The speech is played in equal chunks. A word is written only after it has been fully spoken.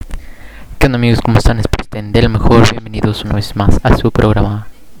¿Qué onda amigos? ¿Cómo están? Espero estén de lo mejor. Bienvenidos una vez más a su programa.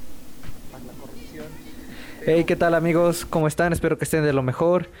 Hey, ¿qué tal amigos? ¿Cómo están? Espero que estén de lo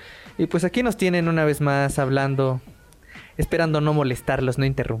mejor. Y pues aquí nos tienen una vez más hablando, esperando no molestarlos, no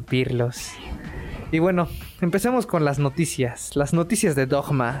interrumpirlos. Y bueno, empecemos con las noticias de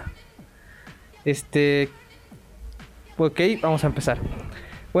Dogma. Ok, vamos a empezar.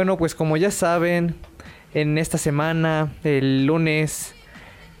 Bueno, pues como ya saben, en esta semana, el lunes,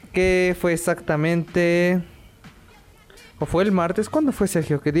 ¿qué fue exactamente? ¿O fue el martes? ¿Cuándo fue,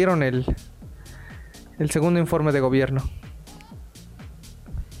 Sergio? Que dieron el segundo informe de gobierno.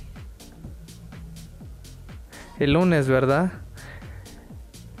 El lunes, ¿verdad?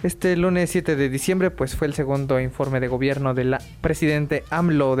 Este lunes 7 de diciembre pues fue el segundo informe de gobierno del presidente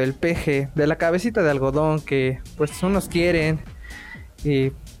AMLO, del PG, de la cabecita de algodón que pues unos quieren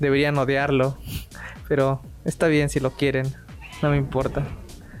y deberían odiarlo, pero está bien si lo quieren, no me importa.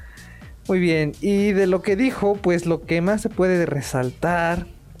 Muy bien, y de lo que dijo, pues lo que más se puede resaltar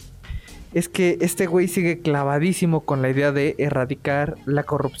es que este güey sigue clavadísimo con la idea de erradicar la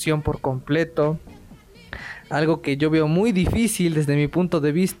corrupción por completo. Algo que yo veo muy difícil desde mi punto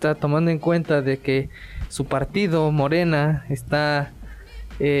de vista, tomando en cuenta de que su partido, Morena, está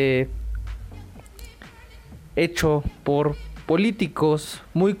hecho por políticos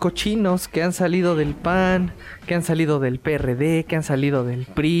muy cochinos que han salido del PAN, que han salido del PRD, que han salido del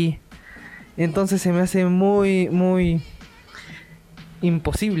PRI. Entonces se me hace muy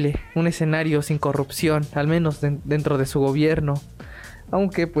imposible un escenario sin corrupción, al menos dentro de su gobierno.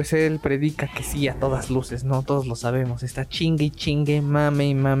 Aunque pues él predica que sí a todas luces, ¿no? Todos lo sabemos. Está chingue y chingue, mame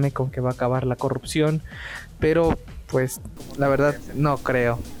y mame con que va a acabar la corrupción. Pero pues la verdad no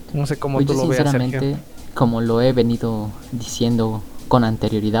creo. No sé cómo tú lo veas, Sinceramente, Sergio. como lo he venido diciendo con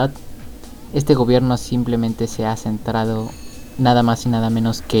anterioridad, este gobierno simplemente se ha centrado nada más y nada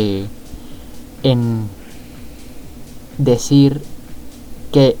menos que en decir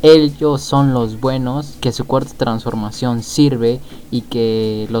que ellos son los buenos, que su cuarta transformación sirve y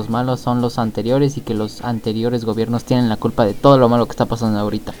que los malos son los anteriores y que los anteriores gobiernos tienen la culpa de todo lo malo que está pasando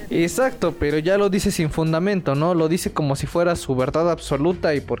ahorita. Exacto, pero ya lo dice sin fundamento, ¿no? Lo dice como si fuera su verdad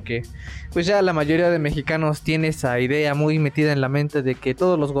absoluta y porque pues ya la mayoría de mexicanos tiene esa idea muy metida en la mente de que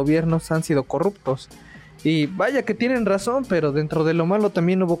todos los gobiernos han sido corruptos. Y vaya que tienen razón, pero dentro de lo malo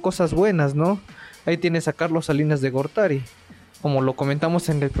también hubo cosas buenas, ¿no? Ahí tienes a Carlos Salinas de Gortari. Como lo comentamos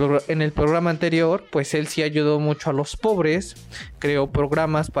en el programa anterior, pues él sí ayudó mucho a los pobres, creó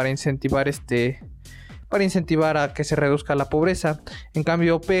programas para incentivar a que se reduzca la pobreza. En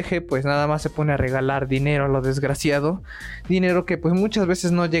cambio PG pues nada más se pone a regalar dinero a lo desgraciado, dinero que pues muchas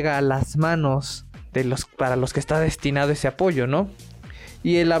veces no llega a las manos para los que está destinado ese apoyo, ¿no?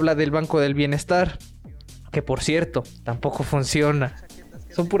 Y él habla del Banco del Bienestar, que por cierto tampoco funciona.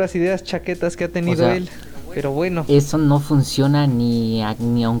 Son puras ideas chaquetas que ha tenido él. Pero bueno, eso no funciona ni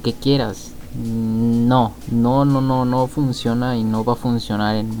aunque quieras. No funciona y no va a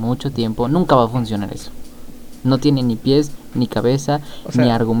funcionar en mucho tiempo. Nunca va a funcionar eso. No tiene ni pies, ni cabeza, ni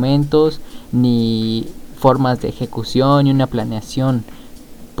argumentos, ni formas de ejecución, ni una planeación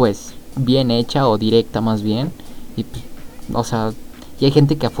pues bien hecha o directa más bien. Y y hay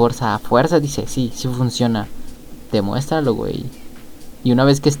gente que a fuerza dice, sí funciona. Demuéstralo, güey. Y una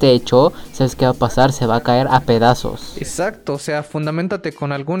vez que esté hecho, ¿sabes qué va a pasar? Se va a caer a pedazos. Exacto, o sea, fundamentate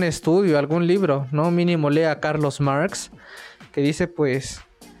con algún estudio, algún libro, ¿no? Mínimo lea a Carlos Marx, que dice pues,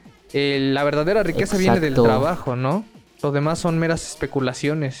 la verdadera riqueza viene del trabajo, ¿no? Lo demás son meras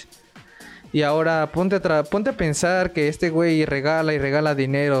especulaciones. Y ahora ponte a pensar que este güey regala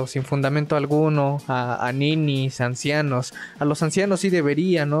dinero sin fundamento alguno a ninis, ancianos. A los ancianos sí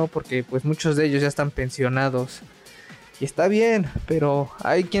debería, ¿no? Porque pues muchos de ellos ya están pensionados. Y está bien, pero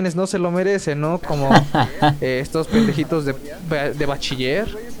hay quienes no se lo merecen, ¿no? Como estos pendejitos de bachiller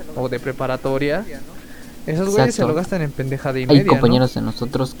o de preparatoria. Esos güeyes se lo gastan en pendejada y media, hay compañeros, ¿no? de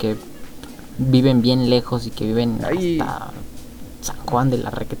nosotros que viven bien lejos y que viven hasta San Juan de la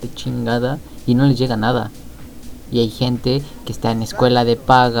requete chingada y no les llega nada. Y hay gente que está en escuela de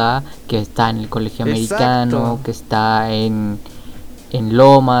paga, que está en el colegio americano, que está en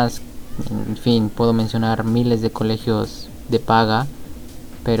Lomas. En fin, puedo mencionar miles de colegios de paga,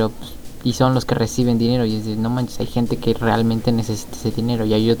 pero y son los que reciben dinero. Y es de, no manches, hay gente que realmente necesita ese dinero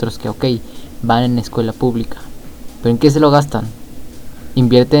y hay otros que, van en escuela pública. ¿Pero en qué se lo gastan?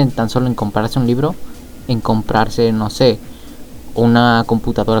 Invierten tan solo en comprarse un libro, en comprarse, no sé, una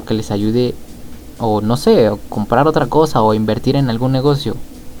computadora que les ayude, o no sé, o comprar otra cosa, o invertir en algún negocio.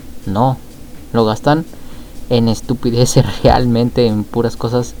 No, lo gastan en estupideces, realmente en puras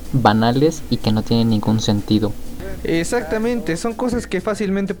cosas banales y que no tienen ningún sentido. Exactamente, son cosas que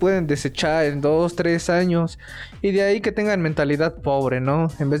fácilmente pueden desechar en 2, 3 años y de ahí que tengan mentalidad pobre, ¿no?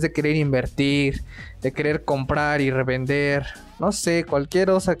 En vez de querer invertir, de querer comprar y revender, no sé,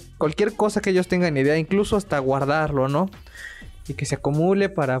 cualquier cosa que ellos tengan idea, incluso hasta guardarlo, ¿no? Y que se acumule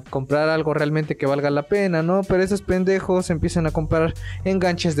para comprar algo realmente que valga la pena, ¿no? Pero esos pendejos empiezan a comprar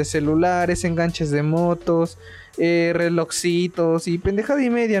enganches de celulares, enganches de motos, relojcitos y pendejada y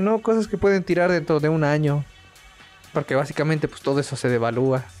media, ¿no? Cosas que pueden tirar dentro de un año. Porque básicamente pues todo eso se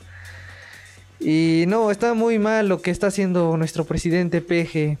devalúa. Y no, está muy mal lo que está haciendo nuestro presidente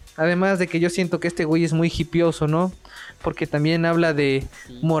Peje. Además de que yo siento que este güey es muy hipioso, ¿no? Porque también habla de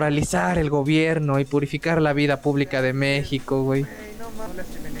moralizar el gobierno y purificar la vida pública de México, güey.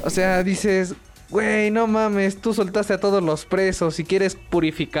 O sea, dices, güey, no mames, tú soltaste a todos los presos y quieres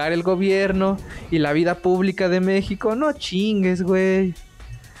purificar el gobierno y la vida pública de México. No chingues, güey.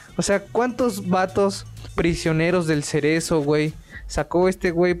 O sea, ¿cuántos vatos prisioneros del Cerezo, güey, sacó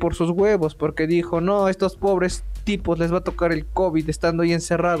este güey por sus huevos? Porque dijo, no, a estos pobres tipos les va a tocar el COVID estando ahí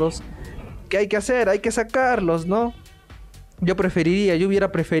encerrados. ¿Qué hay que hacer? Hay que sacarlos, ¿no? Yo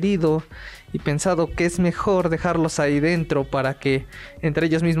hubiera preferido y pensado que es mejor dejarlos ahí dentro para que entre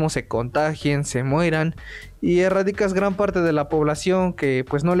ellos mismos se contagien, se mueran y erradicas gran parte de la población que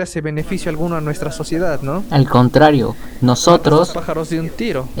pues no le hace beneficio alguno a nuestra sociedad, ¿no? Al contrario, nosotros... Matas a los pájaros de un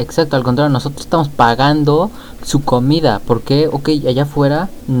tiro. Exacto, al contrario, nosotros estamos pagando su comida porque, ok, allá afuera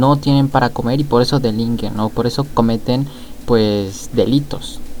no tienen para comer y por eso delinquen, ¿no? Por eso cometen, pues,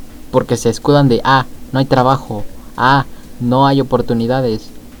 delitos. Porque se escudan de, no hay trabajo, no hay oportunidades,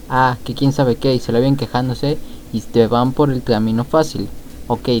 que quién sabe qué, y se lo ven quejándose y te van por el camino fácil.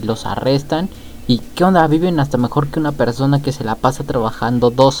 Ok, los arrestan y ¿qué onda? Viven hasta mejor que una persona que se la pasa trabajando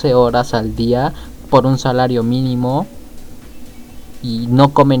 12 horas al día por un salario mínimo y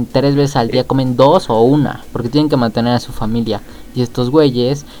no comen 3 veces al día, comen 2 o 1 porque tienen que mantener a su familia. Y estos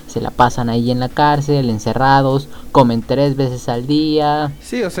güeyes se la pasan ahí en la cárcel, encerrados, comen 3 veces al día.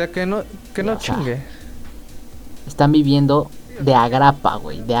 Sí, o sea que no chingue. Están viviendo de agrapa,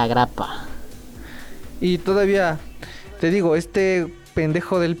 güey, de agrapa. Y todavía, te digo, este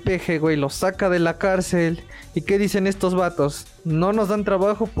pendejo del peje, güey, lo saca de la cárcel. ¿Y qué dicen estos vatos? No nos dan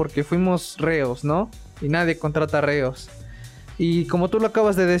trabajo porque fuimos reos, ¿no? Y nadie contrata reos. Y como tú lo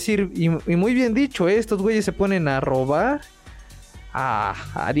acabas de decir, y muy bien dicho, estos güeyes se ponen a robar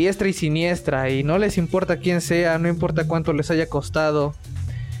a diestra y siniestra. Y no les importa quién sea, no importa cuánto les haya costado.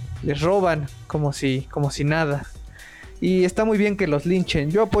 Les roban como si nada. Y está muy bien que los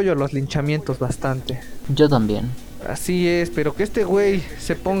linchen. Yo apoyo los linchamientos bastante. Yo también. Así es, pero que este güey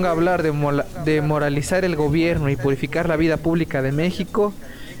se ponga a hablar de moralizar el gobierno y purificar la vida pública de México,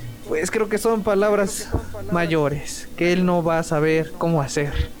 pues creo que son palabras mayores que él no va a saber cómo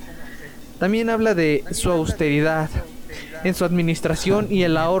hacer. También habla de su austeridad en su administración y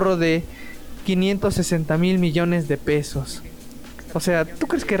el ahorro de 560,000 millones de pesos. O sea, ¿tú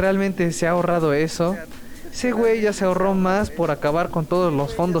crees que realmente se ha ahorrado eso? Ese güey ya se ahorró más por acabar con todos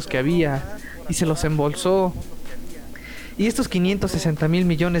los fondos que había y se los embolsó. Y estos 560,000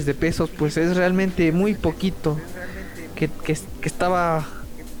 millones de pesos pues es realmente muy poquito que estaba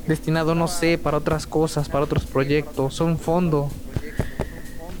destinado, no sé, para otras cosas, para otros proyectos, un fondo.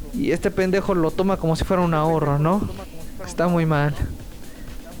 Y este pendejo lo toma como si fuera un ahorro, ¿no? Está muy mal.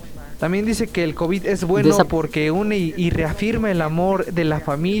 También dice que el COVID es bueno porque une y reafirma el amor de la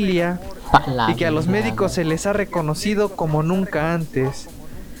familia y que a los médicos se les ha reconocido como nunca antes.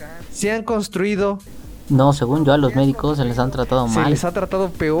 Se han construido... No, según yo a los médicos se les han tratado mal. Se les ha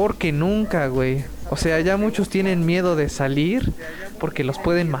tratado peor que nunca, güey. O sea, ya muchos tienen miedo de salir porque los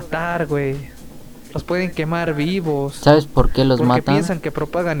pueden matar, güey. Los pueden quemar vivos. ¿Sabes por qué los matan? Porque piensan que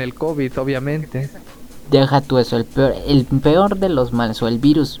propagan el COVID, obviamente. Deja tú eso, el peor de los males o el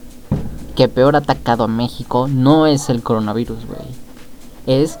virus que peor ha atacado a México no es el coronavirus, güey.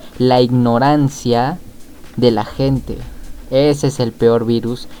 Es la ignorancia de la gente. Ese es el peor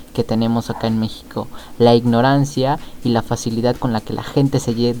virus que tenemos acá en México. La ignorancia y la facilidad con la que la gente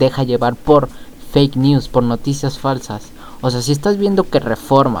se deja llevar por fake news, por noticias falsas. O sea, si estás viendo que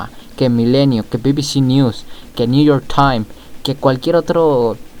Reforma, que Milenio, que BBC News, que New York Times, que cualquier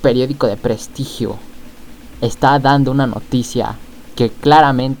otro periódico de prestigio está dando una noticia que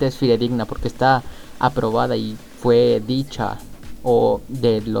claramente es fidedigna porque está aprobada y fue dicha o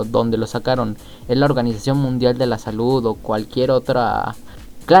donde lo sacaron es la Organización Mundial de la Salud o cualquier otra,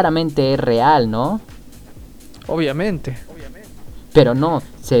 claramente es real, ¿no? Obviamente. Pero no,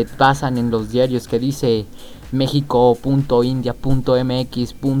 se basan en los diarios que dice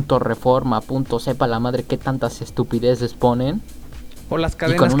México.india.mx.reforma. Sepa la madre qué tantas estupideces ponen. O las y con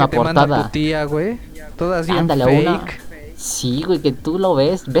cadenas que una te manda tu portada. tía, güey. Todas bien Ándale, una. fake. Sí, güey, que tú lo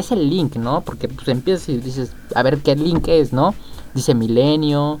ves el link, ¿no? Porque pues empiezas y dices, a ver qué link es, ¿no? Dice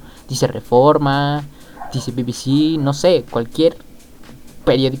Milenio, dice Reforma, dice BBC, no sé, cualquier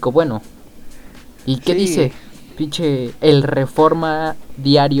periódico bueno. ¿Y qué Sí, dice? Pinche el Reforma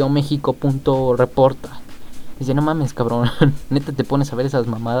Diario México punto reporta. Dice, no mames, cabrón, neta te pones a ver esas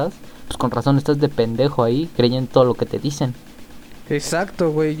mamadas. Pues con razón estás de pendejo ahí, creyendo todo lo que te dicen.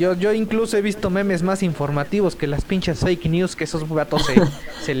 exacto, güey. Yo incluso he visto memes más informativos que las pinches fake news que esos gatos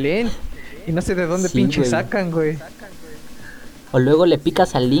se leen. Y no sé de dónde Sí, pinche güey. sacan, güey. O luego le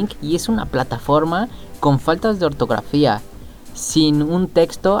picas al link y es una plataforma con faltas de ortografía, sin un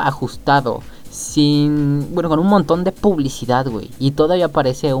texto ajustado, bueno, con un montón de publicidad, güey. Y todavía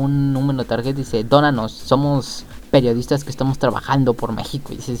aparece un número de tarjeta y dice, dónanos, somos periodistas que estamos trabajando por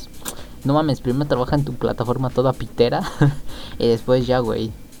México. Y dices, no mames, primero trabaja en tu plataforma toda pitera y después ya,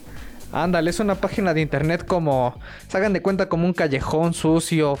 güey. Ándale, es una página de internet como, se hagan de cuenta como un callejón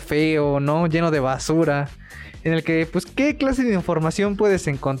sucio, feo, ¿no? Lleno de basura, en el que, pues, ¿qué clase de información puedes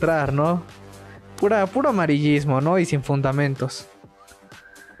encontrar, no? Puro amarillismo, ¿no? Y sin fundamentos.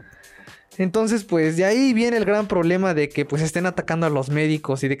 Entonces, pues, de ahí viene el gran problema de que, pues, estén atacando a los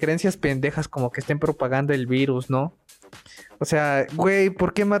médicos y de creencias pendejas como que estén propagando el virus, ¿no? O sea, güey,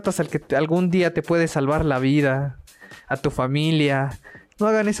 ¿por qué matas al que algún día te puede salvar la vida? A tu familia. No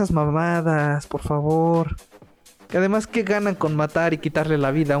hagan esas mamadas, por favor. Que además, ¿qué ganan con matar y quitarle la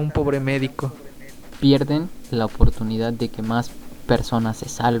vida a un pobre médico? Pierden la oportunidad de que más personas se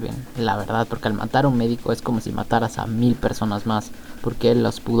salven, la verdad, porque al matar a un médico es como si mataras a 1000 personas más, porque él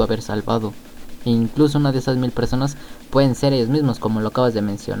las pudo haber salvado. E incluso una de esas 1000 personas pueden ser ellos mismos, como lo acabas de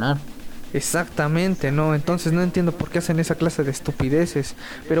mencionar. Exactamente, ¿no? Entonces no entiendo por qué hacen esa clase de estupideces.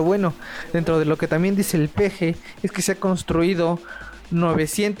 Pero bueno, dentro de lo que también dice el PG, es que se ha construido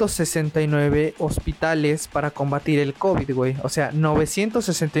 969 hospitales para combatir el COVID, güey. O sea,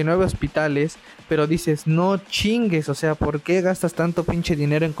 969 hospitales, pero dices, no chingues, o sea, ¿por qué gastas tanto pinche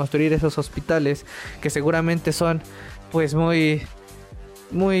dinero en construir esos hospitales que seguramente son, pues, muy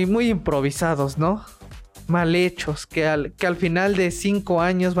improvisados, ¿no? Mal hechos, que al final de 5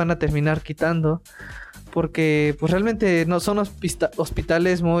 años van a terminar quitando, porque pues realmente no son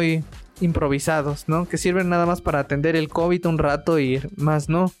hospitales muy improvisados, ¿no? Que sirven nada más para atender el COVID un rato y más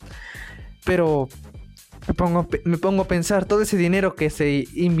no. Pero me pongo a pensar, todo ese dinero que se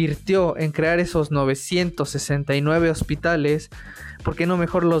invirtió en crear esos 969 hospitales, ¿por qué no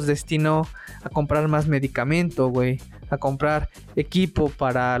mejor los destinó a comprar más medicamento, güey? A comprar equipo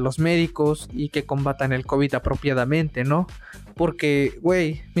para los médicos y que combatan el COVID apropiadamente, ¿no? Porque,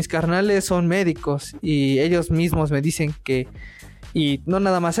 güey, mis carnales son médicos y ellos mismos me dicen que, y no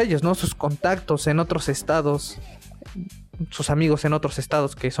nada más ellos, ¿no? Sus contactos en otros estados, sus amigos en otros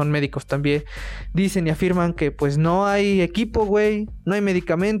estados que son médicos también, dicen y afirman que pues no hay equipo, güey, no hay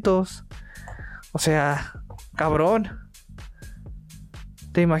medicamentos. O sea, cabrón.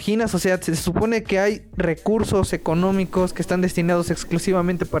 ¿Te imaginas? O sea, se supone que hay recursos económicos que están destinados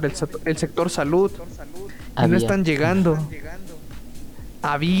exclusivamente para el sector salud y no Había. están llegando.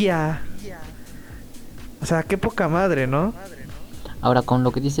 Había. O sea, qué poca madre, ¿no? Ahora, con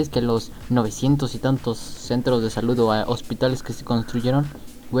lo que dices que los 900 y tantos centros de salud o hospitales que se construyeron,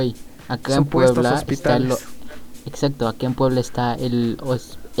 güey, acá en Supuestos Puebla está hospitales. Exacto, aquí en Puebla está el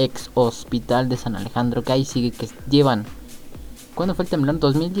ex hospital de San Alejandro, que ahí sigue, que llevan... ¿Cuándo fue el temblor?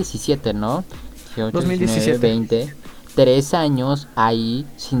 2017, ¿no? 18, 19, 2017. 20... 3 años ahí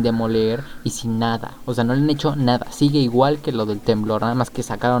sin demoler y sin nada. O sea, no le han hecho nada. Sigue igual que lo del temblor. Nada más que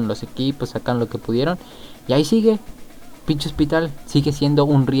sacaron los equipos, sacaron lo que pudieron. Y ahí sigue. Pinche hospital sigue siendo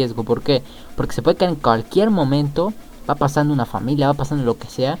un riesgo. ¿Por qué? Porque se puede caer en cualquier momento. Va pasando una familia, va pasando lo que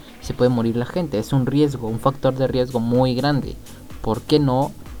sea. Y se puede morir la gente. Es un riesgo, un factor de riesgo muy grande. ¿Por qué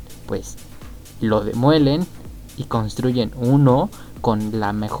no? Pues lo demuelen y construyen uno con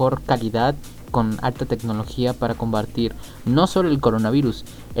la mejor calidad, con alta tecnología para combatir no solo el coronavirus,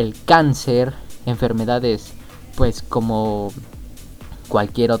 el cáncer, enfermedades pues como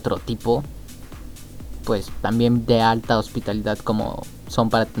cualquier otro tipo, pues también de alta hospitalidad como son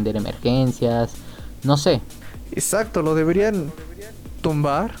para atender emergencias, no sé. Exacto, lo deberían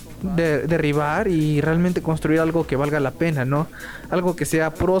tumbar, derribar y realmente construir algo que valga la pena, ¿no? Algo que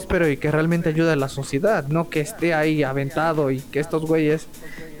sea próspero y que realmente ayude a la sociedad, no que esté ahí aventado y que estos güeyes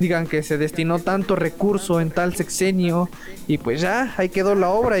digan que se destinó tanto recurso en tal sexenio y pues ya, ahí quedó la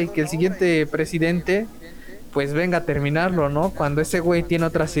obra y que el siguiente presidente pues venga a terminarlo, ¿no? Cuando ese güey tiene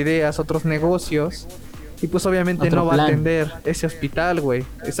otras ideas, otros negocios Y pues obviamente Otro no va a plan. atender ese hospital, güey.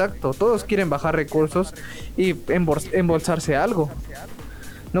 Exacto, todos quieren bajar recursos y embolsarse algo.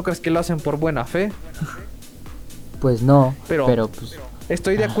 ¿No crees que lo hacen por buena fe? Pues no, Pero pero pues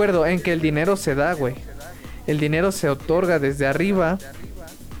estoy de acuerdo en que el dinero se da, güey. El dinero se otorga desde arriba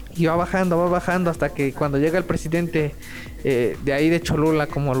y va bajando hasta que cuando llega el presidente de ahí de Cholula,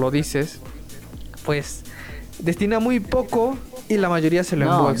 como lo dices, pues destina muy poco y la mayoría se lo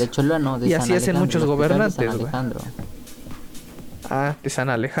no, embolsa. de Cholula no, de Y San así hacen Alejandro, muchos el hospital de gobernantes, San güey. Alejandro. Ah, de San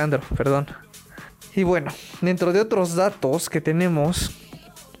Alejandro, perdón. Y bueno, dentro de otros datos que tenemos,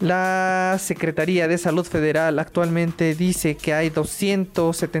 la Secretaría de Salud Federal actualmente dice que hay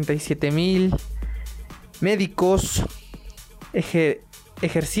 277,000 médicos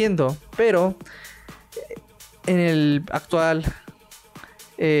ejerciendo, pero en el actual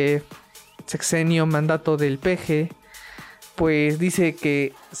sexenio mandato del PG, pues dice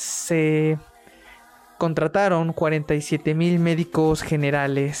que se contrataron 47,000 médicos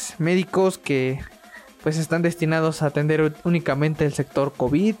generales, médicos que pues están destinados a atender únicamente el sector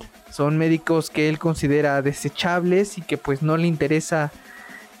COVID. Son médicos que él considera desechables y que pues no le interesa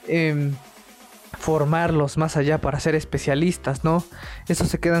formarlos más allá para ser especialistas, ¿no? Esos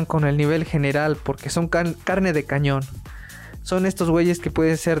se quedan con el nivel general porque son carne de cañón. Son estos güeyes que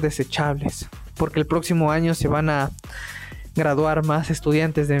pueden ser desechables porque el próximo año se van a graduar más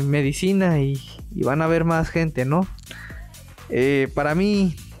estudiantes de medicina y van a haber más gente, ¿no? Para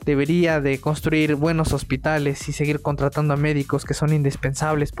mí debería de construir buenos hospitales y seguir contratando a médicos que son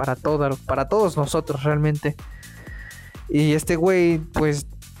indispensables para todos nosotros realmente. Y este güey, pues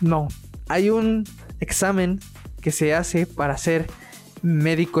no. Hay un examen que se hace para ser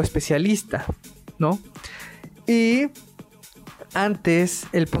médico especialista, ¿no? Y antes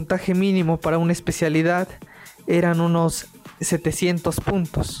el puntaje mínimo para una especialidad eran unos 700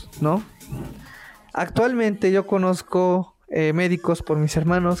 puntos, ¿no? Actualmente yo conozco médicos por mis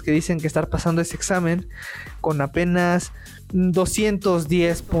hermanos que dicen que estar pasando ese examen con apenas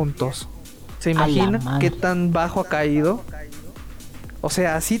 210 puntos. ¿Se imagina qué tan bajo ha caído? O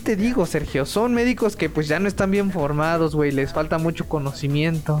sea, así te digo, Sergio, son médicos que pues ya no están bien formados, güey, les falta mucho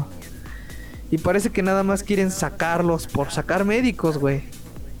conocimiento. Y parece que nada más quieren sacarlos por sacar médicos, güey.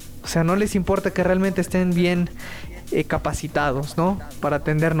 O sea, no les importa que realmente estén bien capacitados, ¿no? Para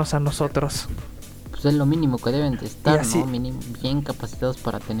atendernos a nosotros. Pues es lo mínimo que deben de estar, así, ¿no? Bien capacitados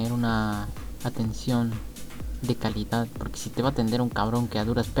para tener una atención de calidad. Porque si te va a atender un cabrón que a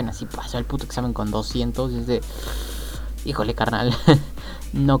duras penas y pasó el puto examen con 200, es de... Híjole, carnal,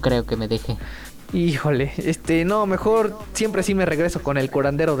 no creo que me deje. Híjole, no, mejor siempre sí me regreso con el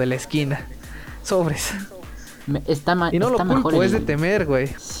curandero de la esquina. Sobres. Y no está lo culpo, mejor es de temer, güey.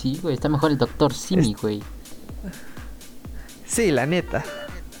 Sí, güey, está mejor el doctor Simi, güey. Sí, la neta.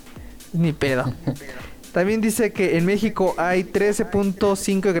 Ni pedo. También dice que en México hay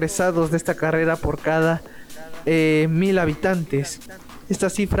 13.5 egresados de esta carrera por cada 1,000 habitantes. Esta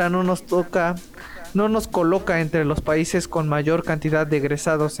cifra no nos coloca entre los países con mayor cantidad de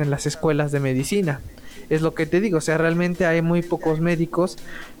egresados en las escuelas de medicina. Es lo que te digo, o sea, realmente hay muy pocos médicos,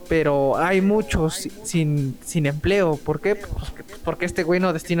 pero hay muchos sin empleo. ¿Por qué? Porque este güey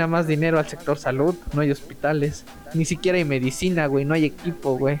no destina más dinero al sector salud, no hay hospitales, ni siquiera hay medicina, güey, no hay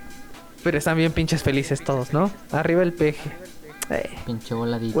equipo, güey. Pero están bien pinches felices todos, ¿no? Arriba el peje. Pinche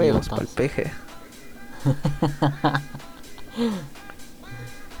bola de huevos para el peje.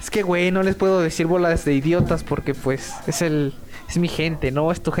 Es que, güey, no les puedo decir bolas de idiotas porque, pues, es mi gente,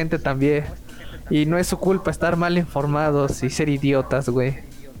 ¿no? Es tu gente también. Y no es su culpa estar mal informados y ser idiotas, güey.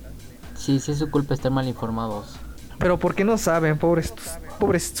 Sí, es su culpa estar mal informados. Pero ¿por qué no saben, pobres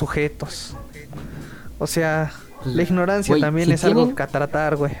sujetos? O sea, pues, la ignorancia, güey, también es algo que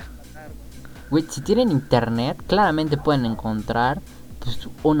tratar, güey. Güey, si tienen internet, claramente pueden encontrar pues,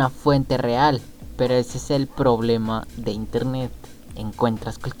 una fuente real. Pero ese es el problema de internet.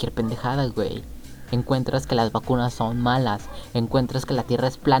 Encuentras cualquier pendejada, güey. Encuentras que las vacunas son malas. Encuentras que la tierra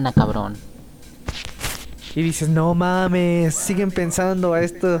es plana, cabrón. Y dices, no mames, siguen pensando a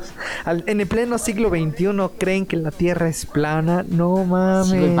estos... En el pleno siglo XXI creen que la tierra es plana. No mames.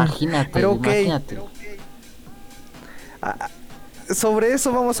 Sí, imagínate, pero imagínate. Sobre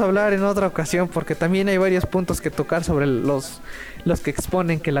eso vamos a hablar en otra ocasión, porque también hay varios puntos que tocar sobre los que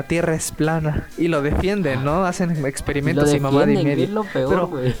exponen que la tierra es plana y lo defienden, ¿no? Hacen experimentos y mamada y media. Es lo peor,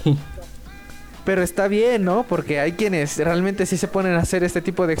 güey. Pero está bien, ¿no? Porque hay quienes realmente sí se ponen a hacer este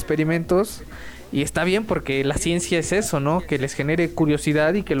tipo de experimentos. Y está bien porque la ciencia es eso, ¿no? Que les genere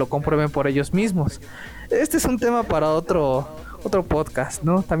curiosidad y que lo comprueben por ellos mismos. Este es un tema para otro podcast,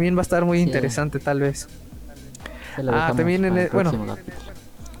 ¿no? También va a estar muy interesante tal vez. También bueno.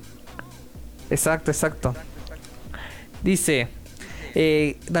 Exacto. Dice,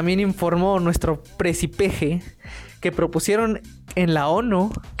 también informó nuestro presipeje que propusieron en la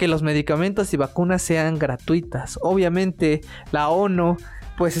ONU que los medicamentos y vacunas sean gratuitas. Obviamente la ONU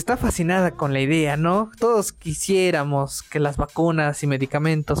pues está fascinada con la idea, ¿no? Todos quisiéramos que las vacunas y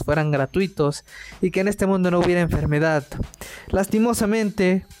medicamentos fueran gratuitos y que en este mundo no hubiera enfermedad.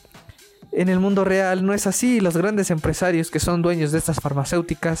 Lastimosamente, en el mundo real no es así. Los grandes empresarios que son dueños de estas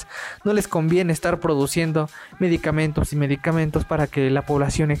farmacéuticas no les conviene estar produciendo medicamentos y medicamentos para que la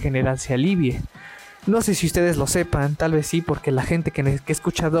población en general se alivie. No sé si ustedes lo sepan, tal vez sí, porque la gente que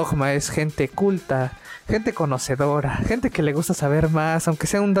escucha Dogma es gente culta, gente conocedora, gente que le gusta saber más, aunque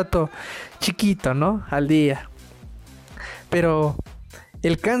sea un dato chiquito, ¿no? Al día. Pero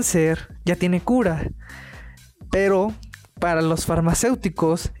el cáncer ya tiene cura, pero para los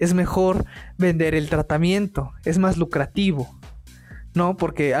farmacéuticos es mejor vender el tratamiento, es más lucrativo, ¿no?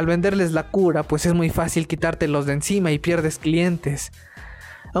 Porque al venderles la cura, pues es muy fácil quitártelos de encima y pierdes clientes.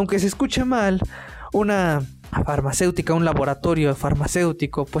 Aunque se escuche mal, una farmacéutica, un laboratorio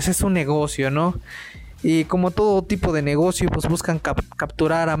farmacéutico, pues es un negocio, ¿no? Y como todo tipo de negocio, pues buscan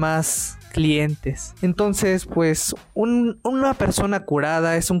capturar a más clientes. Entonces, pues una persona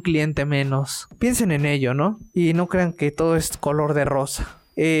curada es un cliente menos. Piensen en ello, ¿no? Y no crean que todo es color de rosa.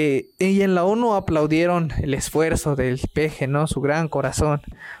 Y en la ONU aplaudieron el esfuerzo del peje, ¿no? Su gran corazón.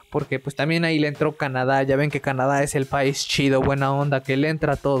 Porque pues también ahí le entró Canadá. Ya ven que Canadá es el país chido, buena onda, que le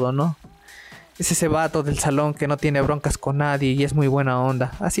entra todo, ¿no? Es ese vato del salón que no tiene broncas con nadie y es muy buena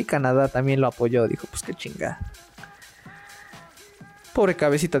onda. Así Canadá también lo apoyó. Dijo, pues qué chingada. Pobre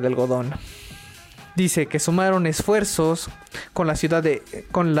cabecita de algodón. Dice que sumaron esfuerzos con la ciudad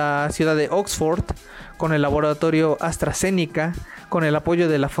de Oxford, con el laboratorio AstraZeneca, con el apoyo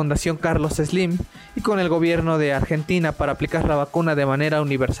de la Fundación Carlos Slim y con el gobierno de Argentina para aplicar la vacuna de manera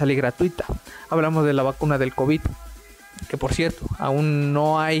universal y gratuita. Hablamos de la vacuna del COVID, que por cierto, aún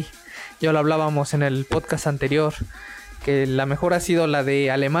no hay. Ya lo hablábamos en el podcast anterior, que la mejor ha sido la de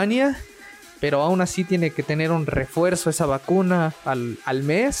Alemania, pero aún así tiene que tener un refuerzo esa vacuna al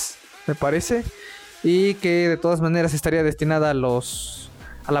mes, me parece, y que de todas maneras estaría destinada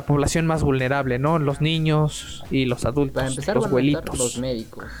a la población más vulnerable, ¿no? Los niños y los adultos, para empezar, los abuelitos. Los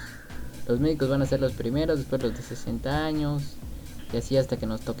médicos. Los médicos van a ser los primeros, después los de 60 años, y así hasta que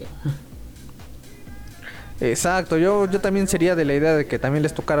nos toque. Exacto, yo también sería de la idea de que también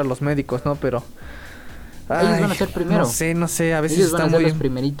les tocara a los médicos, ¿no? Pero ellos van a ser primero. No sé, a veces ellos van está a ser muy los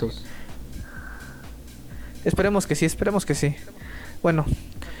primeritos. Esperemos que sí. Bueno,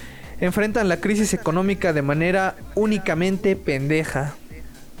 enfrentan la crisis económica de manera únicamente pendeja,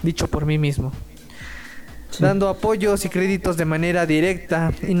 dicho por mí mismo. Sí. Dando apoyos y créditos de manera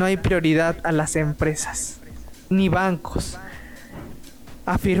directa y no hay prioridad a las empresas ni bancos.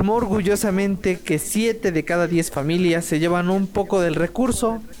 Afirmó orgullosamente que 7 de cada 10 familias se llevan un poco del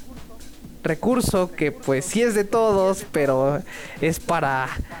recurso que pues sí es de todos, pero es para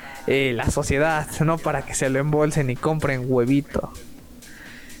la sociedad, no para que se lo embolsen y compren huevito.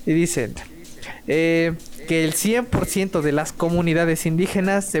 Y dicen que el 100% de las comunidades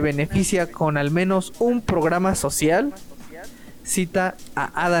indígenas se beneficia con al menos un programa social. Cita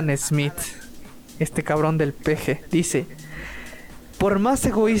a Adam Smith, este cabrón del peje. Dice: por más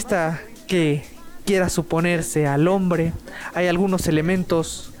egoísta que quiera suponerse al hombre, hay algunos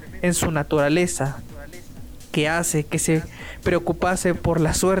elementos en su naturaleza que hace que se preocupase por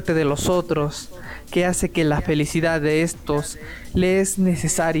la suerte de los otros, que hace que la felicidad de estos le es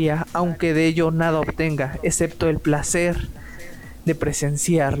necesaria, aunque de ello nada obtenga, excepto el placer de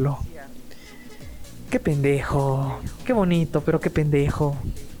presenciarlo. Qué pendejo, qué bonito, pero qué pendejo.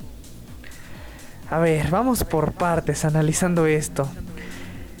 A ver, vamos por partes analizando esto.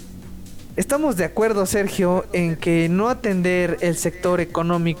 Estamos de acuerdo, Sergio, en que no atender el sector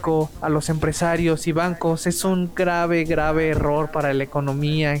económico a los empresarios y bancos es un grave error para la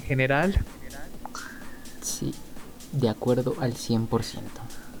economía en general. Sí, de acuerdo al 100%.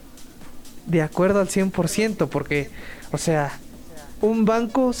 De acuerdo al 100%, porque, o sea, un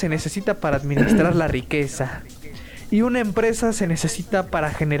banco se necesita para administrar la riqueza y una empresa se necesita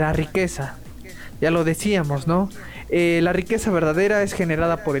para generar riqueza. Ya lo decíamos, ¿no? La riqueza verdadera es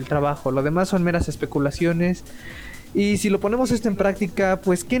generada por el trabajo. Lo demás son meras especulaciones. Y si lo ponemos esto en práctica,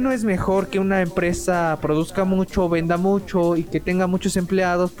 pues ¿qué no es mejor que una empresa produzca mucho, venda mucho y que tenga muchos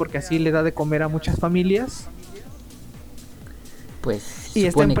empleados, porque así le da de comer a muchas familias? Pues Y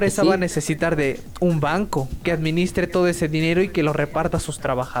esta supone que empresa sí. va a necesitar de un banco que administre todo ese dinero y que lo reparta a sus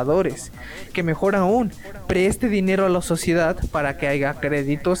trabajadores. Que mejor aún, preste dinero a la sociedad para que haya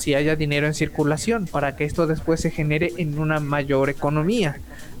créditos y haya dinero en circulación, para que esto después se genere en una mayor economía.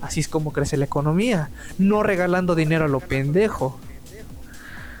 Así es como crece la economía, no regalando dinero a lo pendejo.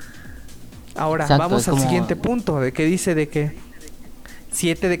 Ahora, Exacto, vamos es al como... siguiente punto, de que dice de que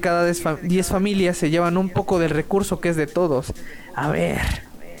 7 de cada 10 familias se llevan un poco del recurso que es de todos. A ver,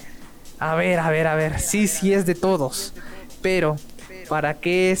 a ver, sí es de todos. Pero, ¿para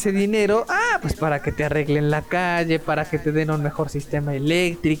qué ese dinero? Ah, pues para que te arreglen la calle, para que te den un mejor sistema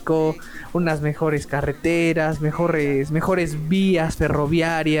eléctrico, unas mejores carreteras, mejores vías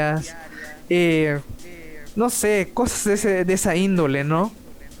ferroviarias, no sé, cosas de esa índole, ¿no?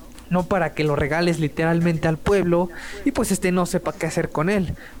 No para que lo regales literalmente al pueblo y pues este no sepa qué hacer con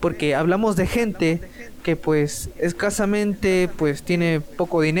él, porque hablamos de gente que pues escasamente pues tiene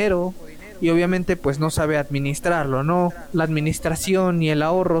poco dinero y obviamente pues no sabe administrarlo, ¿no? La administración y el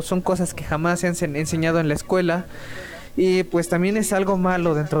ahorro son cosas que jamás se han enseñado en la escuela y pues también es algo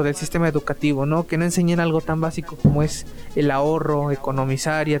malo dentro del sistema educativo, ¿no? Que no enseñen algo tan básico como es el ahorro,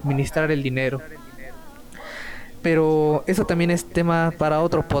 economizar y administrar el dinero. Pero eso también es tema para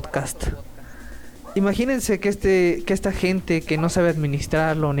otro podcast. Imagínense que esta gente que no sabe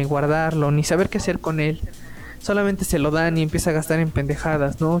administrarlo, ni guardarlo, ni saber qué hacer con él, solamente se lo dan y empieza a gastar en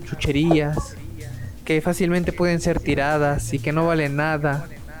pendejadas, ¿no? Chucherías, que fácilmente pueden ser tiradas y que no valen nada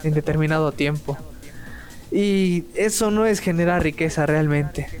en determinado tiempo. Y eso no es generar riqueza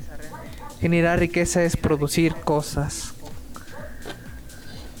realmente. Generar riqueza es producir cosas.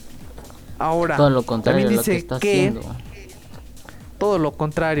 Ahora, Todo lo contrario también a lo que dice está que haciendo. todo lo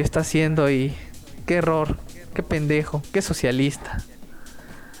contrario está haciendo y qué error, qué pendejo, qué socialista.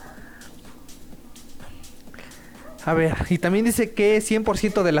 A ver, y también dice que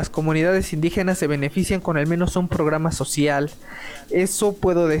 100% de las comunidades indígenas se benefician con al menos un programa social. Eso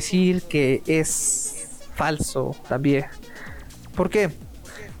puedo decir que es falso también. ¿Por qué?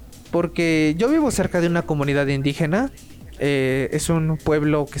 Porque yo vivo cerca de una comunidad indígena. Es un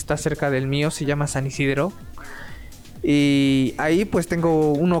pueblo que está cerca del mío, se llama San Isidro. Y ahí pues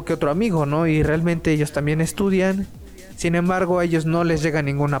tengo uno que otro amigo, ¿no? Y realmente ellos también estudian. Sin embargo, a ellos no les llega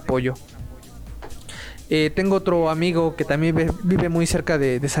ningún apoyo. Tengo otro amigo que también vive muy cerca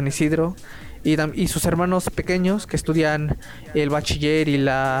de San Isidro. Y sus hermanos pequeños que estudian el bachiller y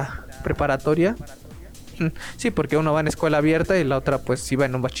la preparatoria. Sí, porque uno va en escuela abierta y la otra pues sí va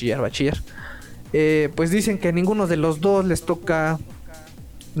en un bachiller. Pues dicen que a ninguno de los dos les toca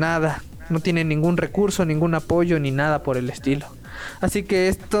nada. No tienen ningún recurso, ningún apoyo ni nada por el estilo. Así que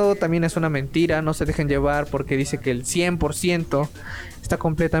esto también es una mentira, no se dejen llevar porque dice que el 100% está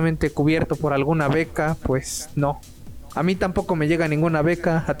completamente cubierto por alguna beca, pues no. A mí tampoco me llega ninguna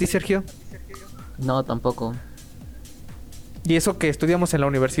beca, ¿a ti, Sergio? No, tampoco. Y eso que estudiamos en la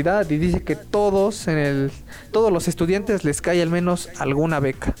universidad y dice que todos los estudiantes les cae al menos alguna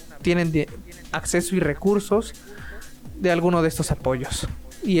beca. Tienen acceso y recursos de alguno de estos apoyos.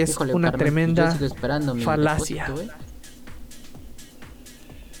 Y es Híjole, una Carmen, tremenda yo sigo esperando mi falacia. depósito,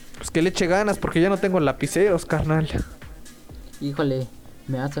 Pues que le eche ganas porque ya no tengo lapiceros, carnal. Híjole,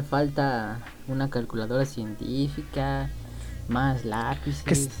 me hace falta una calculadora científica, más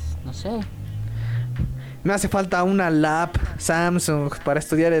lápices, no sé. Me hace falta una lap Samsung para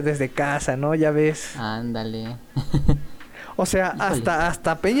estudiar desde casa, ¿no? Ya ves. Ándale. O sea,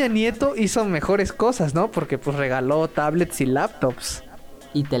 hasta Peña Nieto hizo mejores cosas, ¿no? Porque pues regaló tablets y laptops.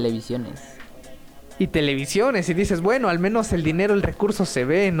 Y televisiones. Y televisiones. Y dices, bueno, al menos el dinero, el recurso se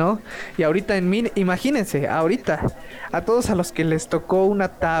ve, ¿no? Y ahorita imagínense, ahorita, a todos a los que les tocó una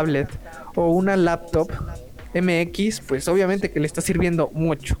tablet o una laptop MX, pues obviamente que le está sirviendo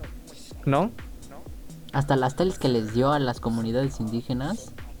mucho, ¿no? Hasta las teles que les dio a las comunidades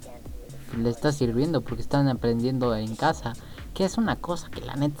indígenas le está sirviendo porque están aprendiendo en casa. Que es una cosa que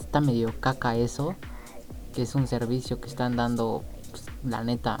la neta está medio caca eso. Que es un servicio que están dando, pues, la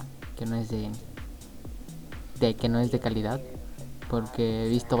neta, que no es que no es de calidad. Porque he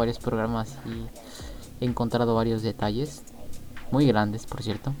visto varios programas y he encontrado varios detalles. Muy grandes, por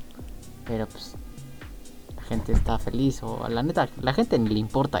cierto. Pero pues la gente está feliz. O la neta, la gente ni le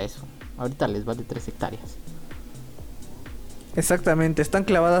importa eso. Ahorita les vale 3 hectáreas. Exactamente, están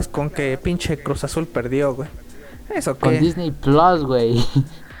clavadas con que pinche Cruz Azul perdió, güey. ¿Eso qué? Con Disney Plus, güey.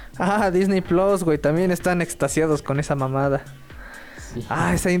 Ah, Disney Plus, güey, también están extasiados con esa mamada. Sí.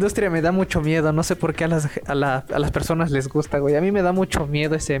 Ah, esa industria me da mucho miedo, no sé por qué a las personas les gusta, güey. A mí me da mucho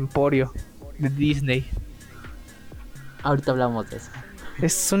miedo ese emporio de Disney. Ahorita hablamos de eso.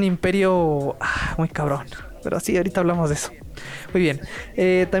 Es un imperio muy cabrón, pero sí, ahorita hablamos de eso. Muy bien.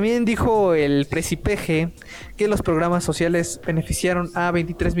 También dijo el Presipeje que los programas sociales beneficiaron a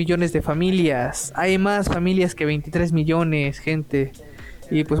 23 millones de familias. Hay más familias que 23 millones, gente.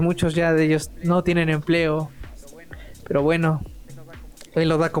 Y pues muchos ya de ellos no tienen empleo. Pero bueno, él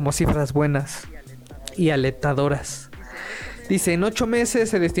lo da como cifras buenas y alentadoras. Dice, en 8 meses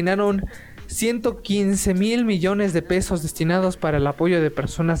se destinaron 115 mil millones de pesos destinados para el apoyo de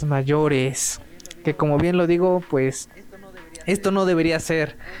personas mayores. Que como bien lo digo, pues esto no debería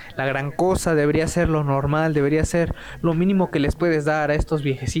ser la gran cosa, debería ser lo normal, debería ser lo mínimo que les puedes dar a estos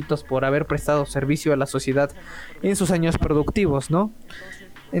viejecitos por haber prestado servicio a la sociedad en sus años productivos, ¿no?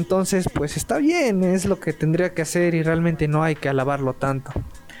 Entonces, pues está bien, es lo que tendría que hacer y realmente no hay que alabarlo tanto.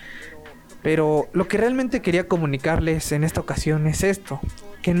 Pero lo que realmente quería comunicarles en esta ocasión es esto,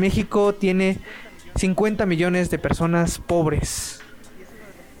 que en México tiene 50 millones de personas pobres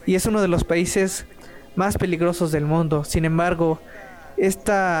y es uno de los países más peligrosos del mundo. Sin embargo,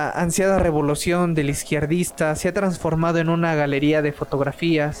 esta ansiada revolución del izquierdista se ha transformado en una galería de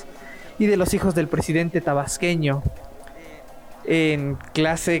fotografías y de los hijos del presidente tabasqueño en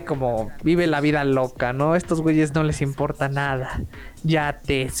clase como vive la vida loca, ¿no? Estos güeyes no les importa nada.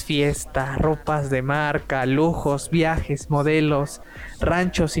 Yates, fiesta, ropas de marca, lujos, viajes, modelos,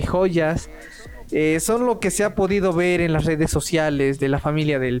 ranchos y joyas. Son lo que se ha podido ver en las redes sociales de la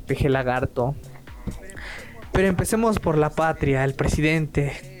familia del Peje Lagarto. Pero empecemos por la patria, el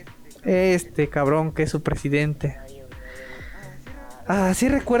presidente. Este cabrón que es su presidente. ¿Sí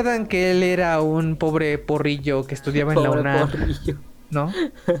recuerdan que él era un pobre porrillo que estudiaba en la UNAM? Porrillo. ¿No?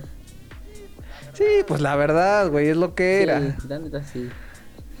 Sí, pues la verdad, güey, es lo que era. Sí, la neta sí.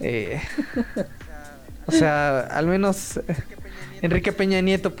 O sea, al menos Enrique Peña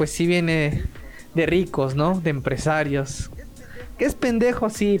Nieto pues sí viene de ricos, ¿no? De empresarios. Que es pendejo,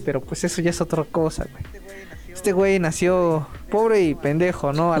 sí, pero pues eso ya es otra cosa, güey. Este güey nació pobre y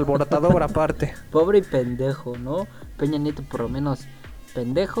pendejo, ¿no? Alborotador aparte. Pobre y pendejo, ¿no? Peña Nieto por lo menos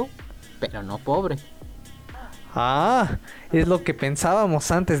pendejo, pero no pobre. Es lo que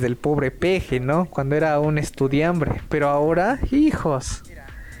pensábamos antes del pobre Peje, ¿no? Cuando era un estudiambre. Pero ahora, hijos.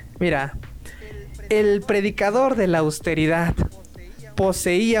 Mira, el predicador de la austeridad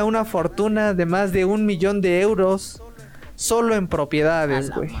poseía una fortuna de más de 1 millón de euros solo en propiedades,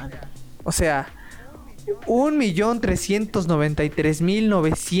 güey. O sea,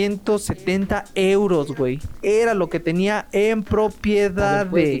 1.393.970 euros, güey. Era lo que tenía en propiedades.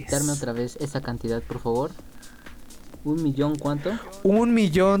 ¿Puedes dictarme otra vez esa cantidad, por favor? ¿1 millón cuánto?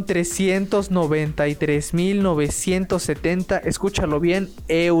 1.393.970, escúchalo bien,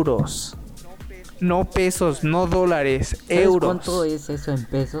 euros. No pesos, no dólares, euros. ¿Cuánto es eso en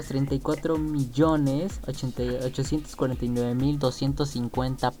pesos?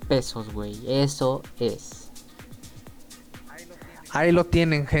 34.849.250 pesos, güey. Eso es. Ahí lo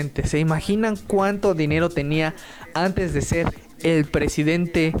tienen, gente. ¿Se imaginan cuánto dinero tenía antes de ser el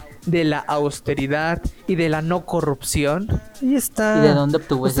presidente de la austeridad y de la no corrupción? Ahí está. ¿Y de dónde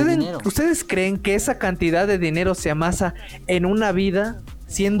obtuvo ese dinero? ¿Ustedes creen que esa cantidad de dinero se amasa en una vida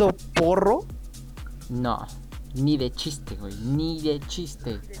siendo porro? No, ni de chiste, güey. Ni de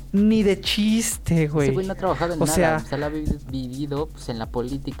chiste. Ni de chiste, güey. Ese güey no ha trabajado en nada. Sea, o sea, él ha vivido pues, en la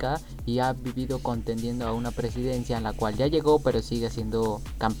política y ha vivido contendiendo a una presidencia en la cual ya llegó, pero sigue haciendo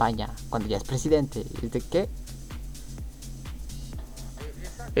campaña cuando ya es presidente. ¿De qué?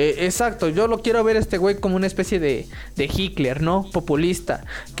 Exacto, yo lo quiero ver este güey como una especie de Hitler, ¿no? Populista,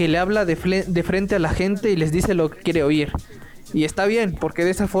 que le habla de frente a la gente y les dice lo que quiere oír. Y está bien, porque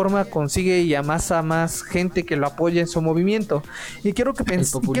de esa forma consigue y amasa más gente que lo apoya en su movimiento. Y quiero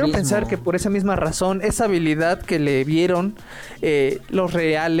pensar que por esa misma razón, esa habilidad que le vieron los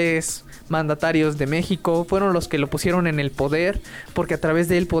reales mandatarios de México fueron los que lo pusieron en el poder, porque a través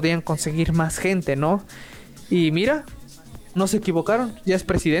de él podían conseguir más gente, ¿no? Y mira, no se equivocaron, ya es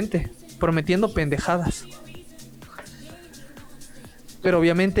presidente, prometiendo pendejadas. Pero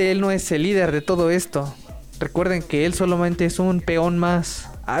obviamente él no es el líder de todo esto. Recuerden que él solamente es un peón más.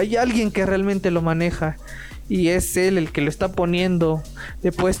 Hay alguien que realmente lo maneja y es él el que lo está poniendo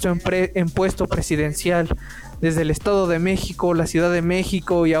de puesto en puesto presidencial desde el Estado de México, la Ciudad de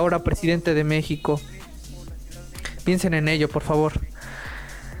México y ahora presidente de México. Piensen en ello, por favor.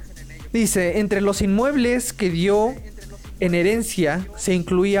 Dice, entre los inmuebles que dio en herencia se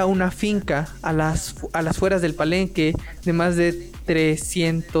incluía una finca a las afueras del Palenque de más de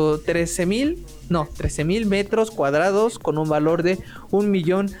 13,000 metros cuadrados con un valor de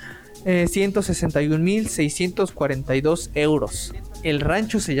 1.161.642 euros. El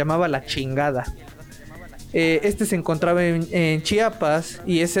rancho se llamaba La Chingada. Este se encontraba en Chiapas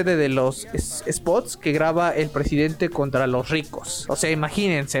y es sede de los spots que graba el presidente contra los ricos. O sea,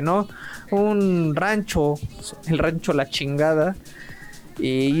 imagínense, ¿no? Un rancho, el rancho La Chingada.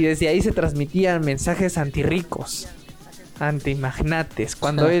 Y desde ahí se transmitían mensajes antirricos, antimagnates,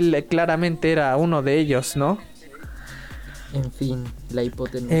 cuando él claramente era uno de ellos, ¿no? En fin, la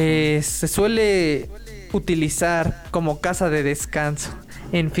hipotenusa. Se suele utilizar como casa de descanso.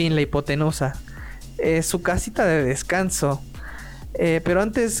 En fin, la hipotenusa. Su casita de descanso. Pero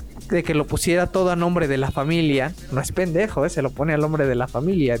antes de que lo pusiera todo a nombre de la familia, no es pendejo, se lo pone a nombre de la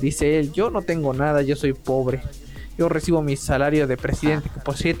familia. Dice él, yo no tengo nada, yo soy pobre. Yo recibo mi salario de presidente, que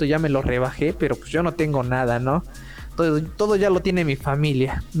por cierto ya me lo rebajé, pero pues yo no tengo nada, ¿no? Todo ya lo tiene mi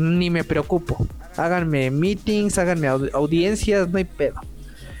familia, ni me preocupo. Háganme meetings, háganme audiencias, no hay pedo.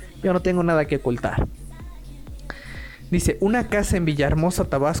 Yo no tengo nada que ocultar. Dice, una casa en Villahermosa,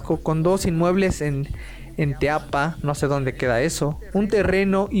 Tabasco, con 2 inmuebles en Teapa, no sé dónde queda eso, un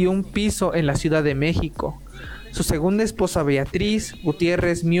terreno y un piso en la Ciudad de México. Su segunda esposa, Beatriz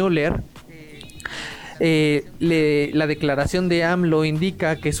Gutiérrez Müller, la declaración de AMLO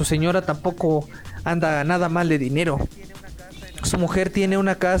indica que su señora tampoco anda nada mal de dinero. Su mujer tiene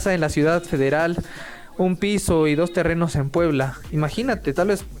una casa en la Ciudad Federal, un piso y 2 terrenos en Puebla. Imagínate, tal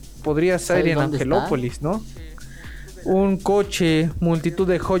vez podría ser en Angelópolis, está, ¿no? Un coche, multitud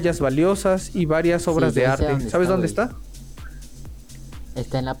de joyas valiosas y varias obras de arte. ¿Sabes dónde está?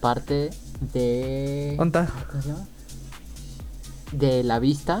 Está en la parte de... ¿Dónde está? ¿Cómo se llama? De La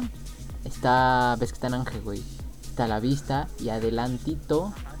Vista. Está... ¿Ves que está en Ángel, güey? Está La Vista y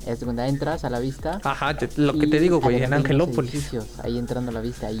adelantito es cuando entras a La Vista. Ajá, lo que te digo, güey, en Angelópolis. Ahí entrando a La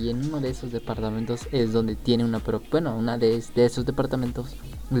Vista. Y en uno de esos departamentos es donde tiene una... Pero bueno, una de esos departamentos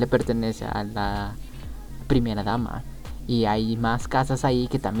le pertenece a la primera dama. Y hay más casas ahí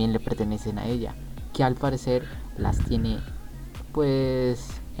que también le pertenecen a ella, que al parecer las tiene pues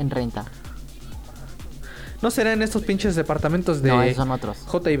en renta. ¿No serán estos pinches departamentos de... No, esos son otros.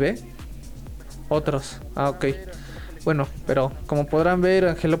 J&B? Otros. Ah, ok. Bueno, pero como podrán ver,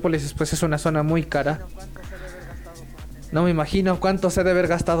 Angelópolis pues es una zona muy cara. No me imagino cuánto se debe haber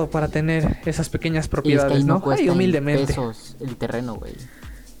gastado para tener esas pequeñas propiedades, y es que ahí ¿no? cuesta Ay, humildemente. Pesos el terreno, güey.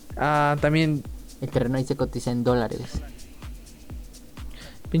 Ah, también... El terreno ahí se cotiza en dólares.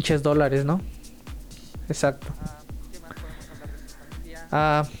 Pinches dólares, ¿no? Exacto.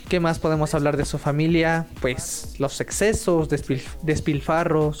 ¿Qué más podemos hablar de su familia? Pues los excesos,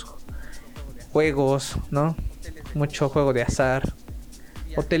 despilfarros, juegos, ¿no? Mucho juego de azar,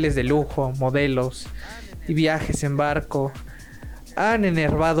 hoteles de lujo, modelos y viajes en barco. Han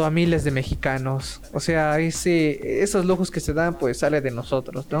enervado a miles de mexicanos. O sea, esos lujos que se dan pues sale de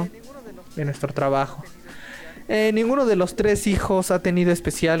nosotros, ¿no? De nuestro trabajo. Ninguno de los 3 hijos ha tenido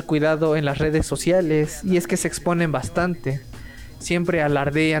especial cuidado en las redes sociales, y es que se exponen bastante. Siempre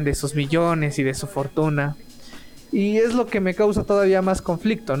alardean de sus millones y de su fortuna. Y es lo que me causa todavía más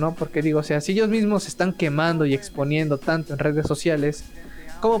conflicto, ¿no? Porque digo, o sea, si ellos mismos se están quemando y exponiendo tanto en redes sociales,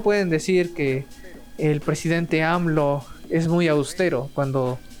 ¿cómo pueden decir que el presidente AMLO es muy austero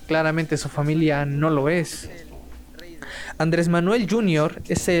cuando claramente su familia no lo es? Andrés Manuel Jr.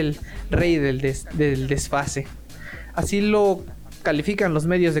 es el rey del desfase. Así lo califican los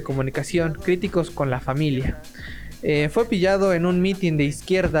medios de comunicación críticos con la familia. Fue pillado en un mitin de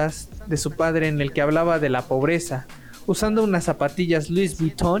izquierdas de su padre en el que hablaba de la pobreza, usando unas zapatillas Louis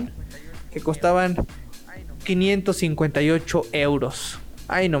Vuitton que costaban 558 euros.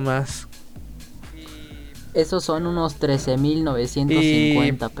 Ay, nomás. Esos son unos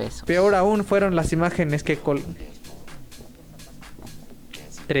 13,950 pesos. Peor aún fueron las imágenes que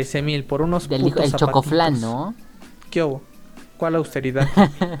 13,000 por unos putos el zapatitos. chocoflán, ¿no? ¿Qué hubo? ¿Cuál austeridad?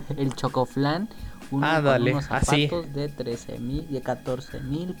 El chocoflán. Dale, unos así. zapatos de 13,000 y de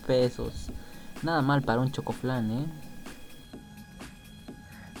 14,000 pesos. Nada mal para un chocoflán,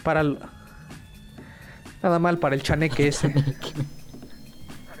 Nada mal para el chaneque ese.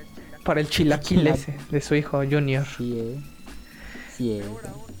 Para el chilaquil ese de su hijo Junior. Sí,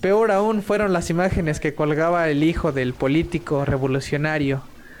 Peor aún fueron las imágenes que colgaba el hijo del político revolucionario.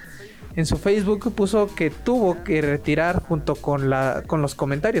 En su Facebook puso que tuvo que retirar junto con los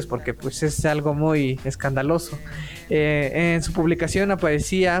comentarios, porque pues es algo muy escandaloso. En su publicación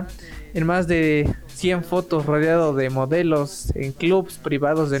aparecía en más de 100 fotos rodeado de modelos en clubs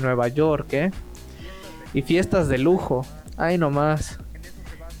privados de Nueva York, y fiestas de lujo. Ay, nomás.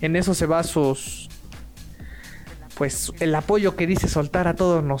 En eso se va pues el apoyo que dice soltar a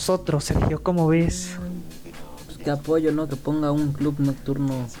todos nosotros, Sergio. ¿Cómo ves? Que apoyo, ¿no? Que ponga un club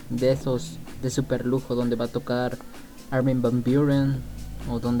nocturno de esos de super lujo donde va a tocar Armin van Buuren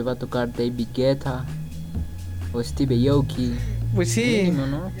o donde va a tocar David Guetta O Steve Aoki. Pues sí. Mínimo,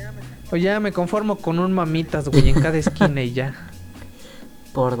 ¿no? O ya me conformo con un mamitas, güey, en cada esquina y ya.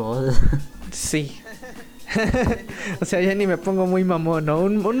 Por 2. Sí. O sea, ya ni me pongo muy mamón, ¿no?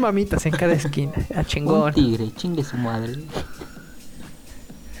 Un mamitas en cada esquina. A chingón. Un tigre, chingue su madre.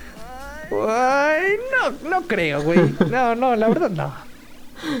 Ay, no creo, güey. No, la verdad no.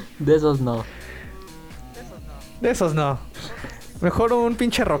 De esos no. De esos no. Mejor un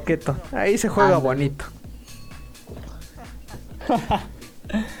pinche roqueto. Ahí se juega bonito.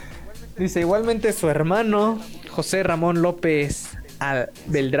 Dice, igualmente su hermano, José Ramón López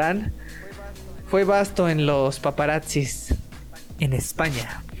Beltrán, fue vasto en los paparazzis en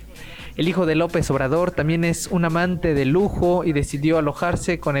España. El hijo de López Obrador también es un amante de lujo y decidió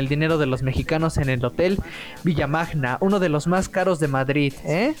alojarse con el dinero de los mexicanos en el Hotel Villamagna, uno de los más caros de Madrid,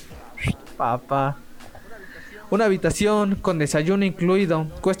 ¿eh? Papá. Una habitación con desayuno incluido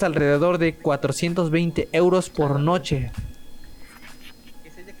cuesta alrededor de 420 euros por noche.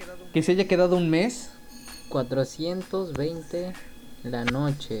 ¿Que se haya quedado un mes? 420 la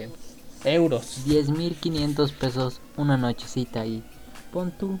noche. Euros. 10,500 pesos una nochecita ahí.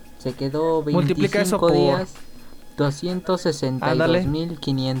 Pon tú, se quedó 25 Multiplica eso por... días,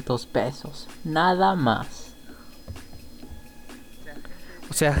 262,500 pesos. Nada más.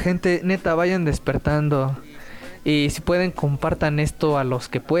 O sea, gente, neta, vayan despertando. Y si pueden, compartan esto a los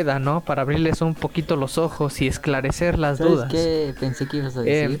que puedan, ¿no? Para abrirles un poquito los ojos y esclarecer las dudas. ¿Sabes qué pensé que ibas a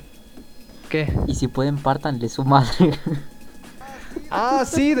decir? ¿Qué? Y si pueden, pártanle su madre. Ah,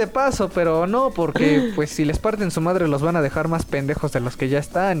 sí, de paso, pero no, porque pues si les parten su madre los van a dejar más pendejos de los que ya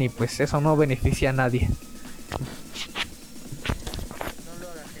están y pues eso no beneficia a nadie.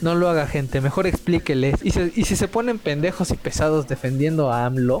 No lo haga, gente, mejor explíqueles. Y si se ponen pendejos y pesados defendiendo a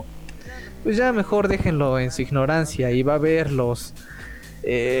AMLO, pues ya mejor déjenlo en su ignorancia y va a ver las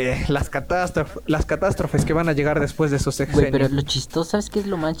catástrofes que van a llegar después de su sexenio. Güey, pero lo chistoso, ¿sabes qué es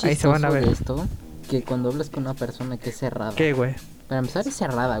lo más chistoso ahí se van a ver de esto? Que cuando hablas con una persona que es cerrada. ¿Qué, güey? Para empezar es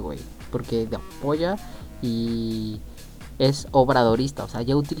cerrada, güey, porque te apoya y es obradorista, o sea,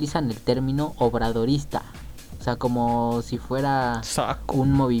 ya utilizan el término obradorista. O sea, como si fuera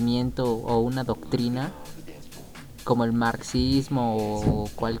un movimiento o una doctrina, como el marxismo o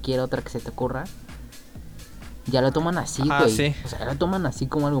cualquier otra que se te ocurra. Ya lo toman así, güey. Sí. O sea, ya lo toman así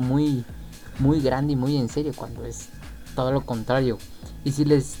como algo muy, muy grande y muy en serio, cuando es todo lo contrario. Y si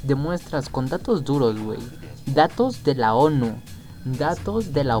les demuestras con datos duros, güey, datos de la ONU,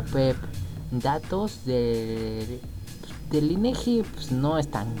 datos de la OPEP, datos del INEGI, pues no es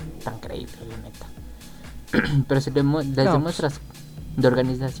tan creíble, la neta. Pero si les demuestras de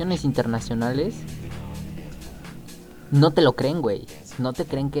organizaciones internacionales, no te lo creen, güey. No te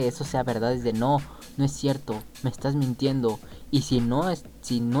creen que eso sea verdad. Es de no es cierto, me estás mintiendo. Y si no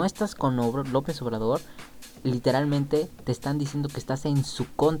estás con López Obrador, literalmente te están diciendo que estás en su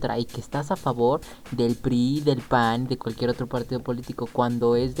contra y que estás a favor del PRI, del PAN, de cualquier otro partido político,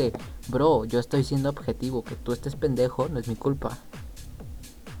 cuando es de, bro, yo estoy siendo objetivo, que tú estés pendejo no es mi culpa.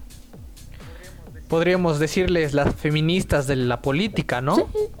 Podríamos decirles las feministas de la política, ¿no?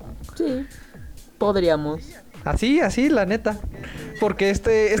 Sí, podríamos. Así, la neta. Porque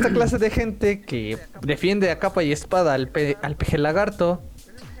esta clase de gente que defiende a capa y espada al peje lagarto,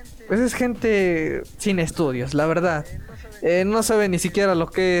 pues es gente sin estudios, la verdad. No sabe ni siquiera lo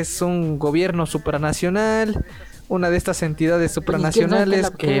que es un gobierno supranacional, una de estas entidades supranacionales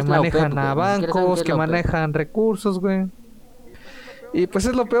que manejan a bancos, que manejan recursos, güey. Y pues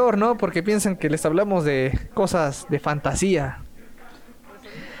es lo peor, ¿no? Porque piensan que les hablamos de cosas de fantasía.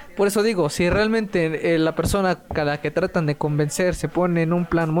 Por eso digo, si realmente la persona a la que tratan de convencer se pone en un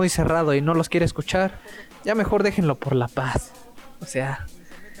plan muy cerrado y no los quiere escuchar, ya mejor déjenlo por la paz. O sea,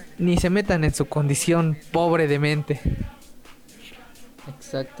 ni se metan en su condición pobre de mente.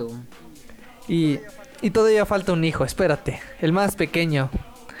 Exacto. Y todavía falta un hijo, espérate, el más pequeño.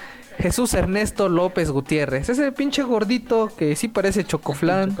 Jesús Ernesto López Gutiérrez, ese pinche gordito que sí parece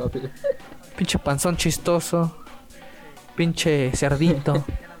chocoflán, pinche panzón chistoso, pinche cerdito.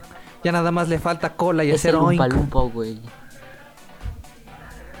 Ya nada más le falta cola y es hacer el oink. Lumpa, güey.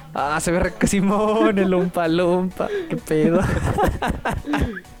 Ah, se ve re Simón, el Lumpa Lumpa. Qué pedo.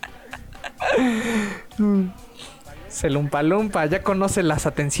 Se Lumpa Lumpa ya conoce las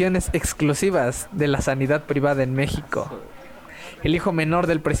atenciones exclusivas de la sanidad privada en México. El hijo menor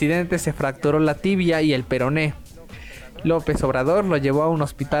del presidente se fracturó la tibia y el peroné. López Obrador lo llevó a un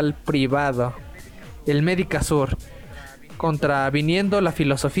hospital privado, el Médica Sur, contraviniendo la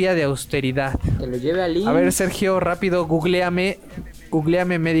filosofía de austeridad. Que lo lleve al IMSS. A ver, Sergio, rápido, googleame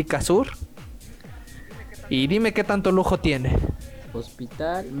Médica Sur y dime qué tanto lujo tiene.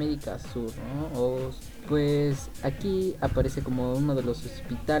 Hospital Médica Sur, ¿no? Pues aquí aparece como uno de los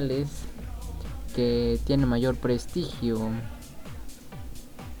hospitales que tiene mayor prestigio.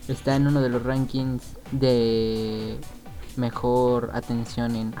 Está en uno de los rankings de mejor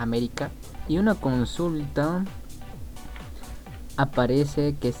atención en América. Y una consulta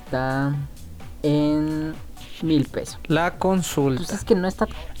aparece que está en 1,000 pesos. La consulta. Pues es que no está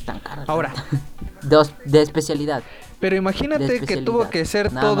tan caro. Ahora. De especialidad. Pero imagínate que tuvo que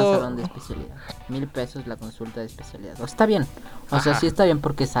ser nada todo... más de especialidad. 1,000 pesos la consulta de especialidad. O está bien. O Ajá. sea, sí está bien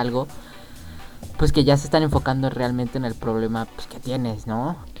porque es algo... Pues que ya se están enfocando realmente en el problema pues, que tienes,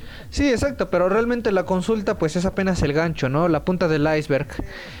 ¿no? Sí, exacto, pero realmente la consulta pues es apenas el gancho, ¿no? La punta del iceberg.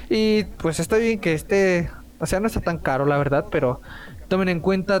 Y pues está bien que esté... O sea, no está tan caro, la verdad, pero tomen en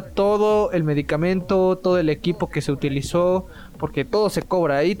cuenta todo el medicamento, todo el equipo que se utilizó, porque todo se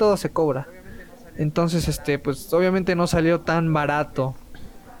cobra, ahí todo se cobra. Entonces, pues obviamente no salió tan barato.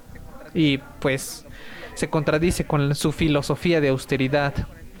 Y pues se contradice con su filosofía de austeridad,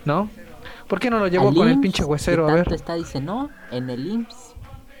 ¿no? ¿Por qué no lo llevó Al con el IMSS, pinche huesero? que A tanto ver. está, dice, no, en el IMSS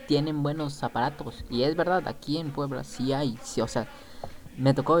tienen buenos aparatos. Y es verdad, aquí en Puebla sí hay, sí, o sea,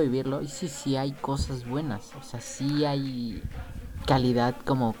 me tocó vivirlo y sí hay cosas buenas. O sea, sí hay calidad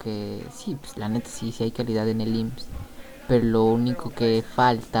como que... Sí, pues la neta sí hay calidad en el IMSS. Pero lo único que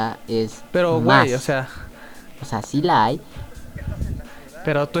falta es Pero, más. güey, o sea, sí la hay.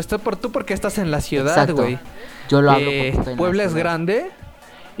 pero tú porque estás en la ciudad, Exacto. güey. Yo lo hablo porque estoy en Puebla la es ciudad. grande.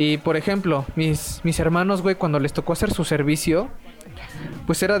 Y, por ejemplo, mis hermanos, güey, cuando les tocó hacer su servicio,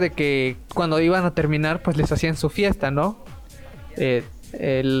 pues era de que cuando iban a terminar, pues les hacían su fiesta, ¿no?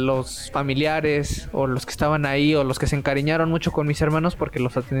 Los familiares o los que estaban ahí o los que se encariñaron mucho con mis hermanos porque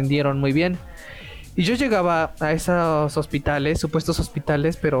los atendieron muy bien. Y yo llegaba a esos hospitales, supuestos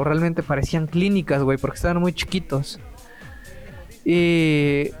hospitales, pero realmente parecían clínicas, güey, porque estaban muy chiquitos.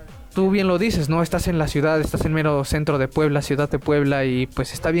 Y tú bien lo dices, ¿no? Estás en la ciudad, estás en mero centro de Puebla, ciudad de Puebla, y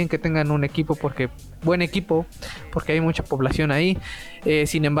pues está bien que tengan un equipo, buen equipo, porque hay mucha población ahí.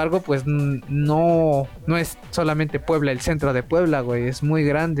 Sin embargo, pues no es solamente Puebla, el centro de Puebla, güey, es muy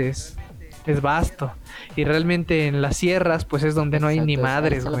grande, es vasto. Y realmente en las sierras, pues es donde no hay ni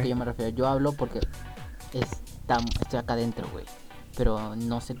madres, Es a lo que güey. yo me refiero. Yo hablo porque estoy acá adentro, güey. Pero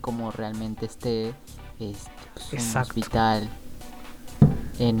no sé cómo realmente esté pues, un Exacto. hospital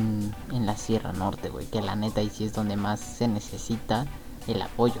en la Sierra Norte, güey. Que la neta ahí sí es donde más se necesita el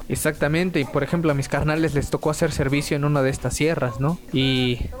apoyo. Exactamente, y por ejemplo a mis carnales les tocó hacer servicio en una de estas sierras, ¿no?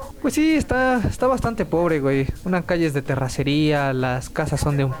 Y pues sí, está bastante pobre, güey. Una calle es de terracería, las casas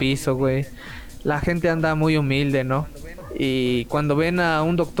son de un piso, güey. La gente anda muy humilde, ¿no? Y cuando ven a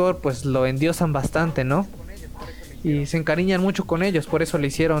un doctor, pues lo endiosan bastante, ¿no? Y se encariñan mucho con ellos, por eso le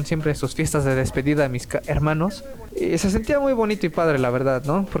hicieron siempre sus fiestas de despedida a mis hermanos. Y se sentía muy bonito y padre, la verdad,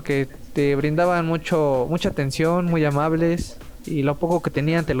 ¿no? Porque te brindaban mucha atención, muy amables, y lo poco que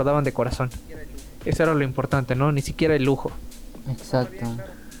tenían te lo daban de corazón. Eso era lo importante, ¿no? Ni siquiera el lujo. Exacto.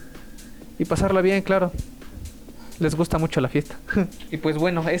 Y pasarla bien, claro. Les gusta mucho la fiesta. Y pues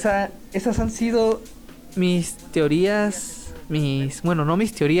bueno, esas han sido mis teorías. Bueno, no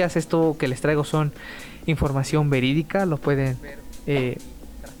mis teorías, esto que les traigo son información verídica. Lo pueden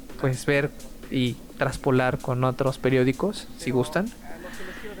pues ver y traspolar con otros periódicos si gustan.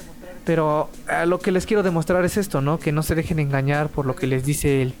 Pero lo que les quiero demostrar es esto, ¿no? Que no se dejen engañar por lo que les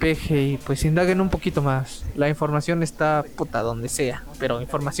dice el peje y pues indaguen un poquito más. La información está puta donde sea, pero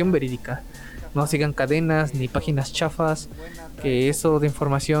información verídica. No sigan cadenas ni páginas chafas, que eso de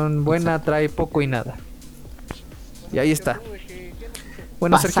información buena trae poco y nada. Y ahí está.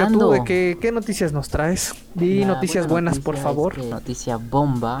 Bueno, Sergio, ¿tú de qué noticias nos traes? Di noticias buenas, por favor. Noticia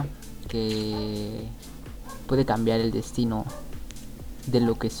bomba que puede cambiar el destino de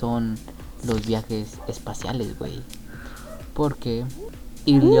lo que son los viajes espaciales, güey. Porque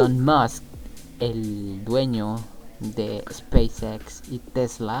Elon Musk, el dueño de SpaceX y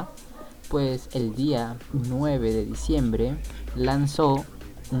Tesla, pues el día 9 de diciembre lanzó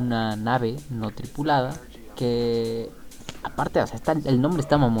una nave no tripulada que, aparte, o sea, el nombre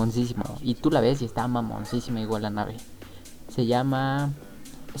está mamoncísimo y tú la ves y está mamoncísima igual la nave. Se llama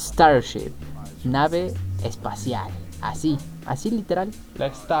Starship, nave espacial, así literal.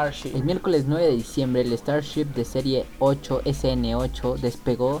 La Starship. El miércoles 9 de diciembre el Starship de serie 8 SN8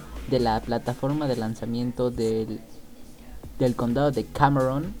 despegó de la plataforma de lanzamiento del condado de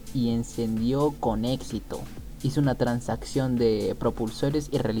Cameron y encendió con éxito. Hizo una transacción de propulsores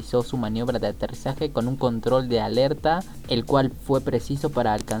y realizó su maniobra de aterrizaje con un control de alerta, el cual fue preciso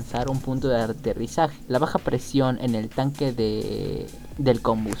para alcanzar un punto de aterrizaje. La baja presión en el tanque del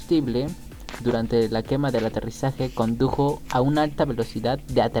combustible durante la quema del aterrizaje condujo a una alta velocidad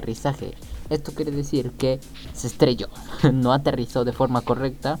de aterrizaje. Esto quiere decir que se estrelló, no aterrizó de forma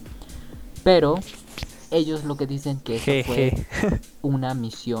correcta, pero ellos lo que dicen que eso fue una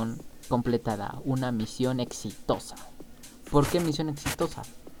misión completada, una misión exitosa. ¿Por qué misión exitosa?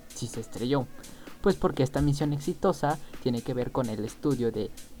 Si se estrelló. Pues porque esta misión exitosa tiene que ver con el estudio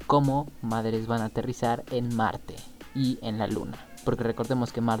de cómo madres van a aterrizar en Marte y en la Luna. Porque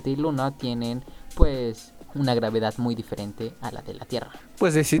recordemos que Marte y Luna tienen pues una gravedad muy diferente a la de la Tierra.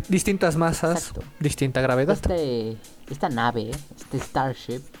 Pues de distintas masas, exacto, distinta gravedad. Esta nave, este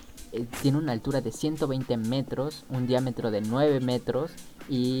Starship, tiene una altura de 120 metros, un diámetro de 9 metros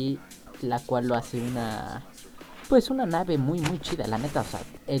y la cual lo hace una nave muy chida, la neta. O sea,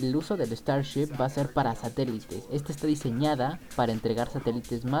 el uso del Starship va a ser para satélites. Esta está diseñada para entregar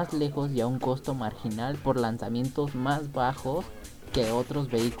satélites más lejos y a un costo marginal por lanzamientos más bajos que otros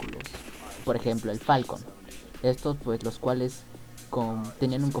vehículos. Por ejemplo, el Falcon. Estos pues los cuales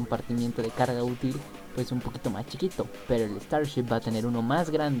tenían un compartimiento de carga útil pues un poquito más chiquito, pero el Starship va a tener uno más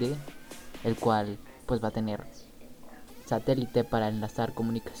grande, el cual pues va a tener satélite para enlazar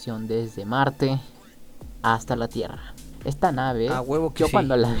comunicación desde Marte hasta la Tierra. Esta nave, yo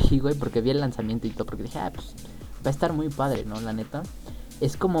cuando la vi, güey, porque vi el lanzamiento y todo, porque dije, pues va a estar muy padre, ¿no? La neta,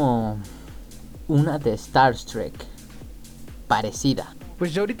 es como una de Star Trek, parecida.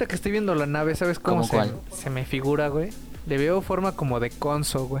 Pues yo ahorita que estoy viendo la nave, ¿sabes cómo se me figura, güey? Le veo forma como de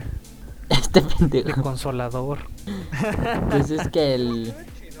conso, güey. Este pendejo. De consolador. Pues es que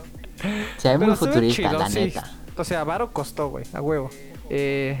se ve muy futurista, chido, la neta. Sí. O sea, varo costó, güey, a huevo.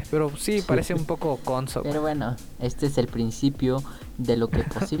 Pero sí, parece un poco conso. Pero bueno, este es el principio de lo que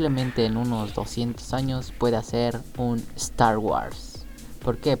posiblemente en unos 200 años pueda ser un Star Wars.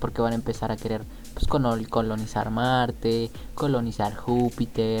 ¿Por qué? Porque van a empezar a querer pues colonizar Marte, colonizar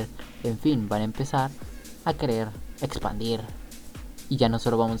Júpiter, en fin, van a empezar a querer expandir. Y ya no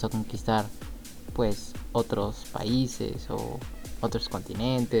solo vamos a conquistar pues otros países o otros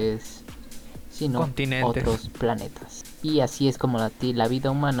continentes, sino otros planetas. Y así es como la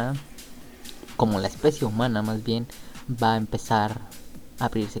vida humana, como la especie humana más bien, va a empezar a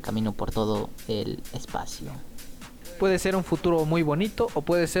abrirse camino por todo el espacio. Puede ser un futuro muy bonito o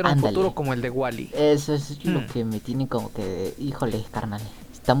puede ser un futuro como el de Wall-E. Eso es lo que me tiene como que, híjole, carnal,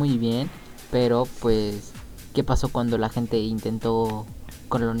 está muy bien, pero pues, ¿qué pasó cuando la gente intentó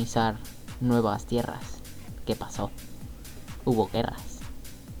colonizar nuevas tierras? ¿Qué pasó? Hubo guerras.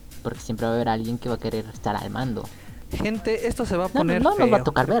 Porque siempre va a haber alguien que va a querer estar al mando. Gente, esto se va a poner no nos va a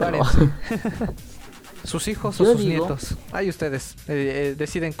tocar verlo. Sus hijos o sus nietos. Ahí ustedes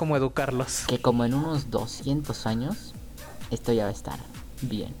deciden cómo educarlos. Que como en unos 200 años, esto ya va a estar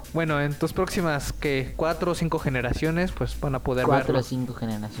bien. Bueno, en tus próximas, 4 o 5 generaciones, pues van a poder verlo. 4 o 5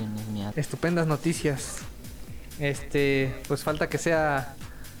 generaciones, mira. Estupendas noticias. Pues falta que sea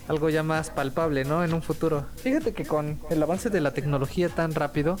algo ya más palpable, ¿no? En un futuro. Fíjate que con el avance de la tecnología tan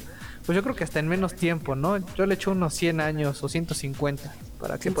rápido, pues yo creo que hasta en menos tiempo, ¿no? Yo le echo unos 100 años o 150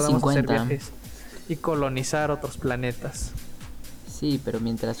 para que 150. Podamos hacer viajes y colonizar otros planetas. Sí, pero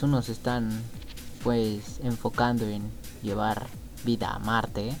mientras unos están pues enfocando en llevar vida a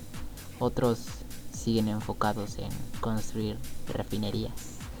Marte, otros siguen enfocados en construir refinerías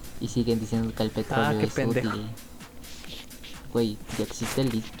y siguen diciendo que el petróleo es útil. Güey, ya existe el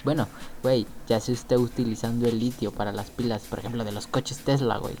litio. Bueno, güey, ya se está utilizando el litio para las pilas, por ejemplo, de los coches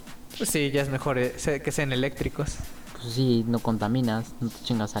Tesla, güey. Pues sí, ya es mejor que sean eléctricos. Pues sí, no contaminas, no te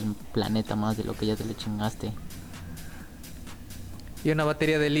chingas al planeta más de lo que ya te le chingaste. Y una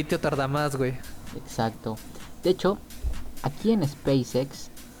batería de litio tarda más, güey. Exacto. De hecho, aquí en SpaceX,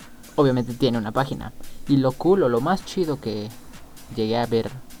 obviamente tiene una página. Y lo cool o lo más chido que llegué a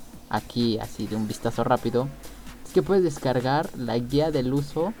ver aquí, así de un vistazo rápido, que puedes descargar la guía del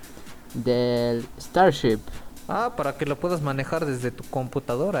uso del Starship. Para que lo puedas manejar desde tu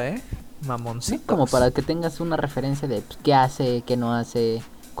computadora, mamoncito. Sí, como para que tengas una referencia de qué hace, qué no hace,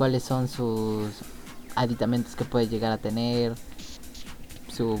 cuáles son sus aditamentos que puede llegar a tener,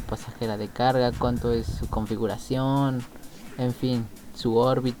 su pasajera de carga, cuánto es su configuración, en fin, su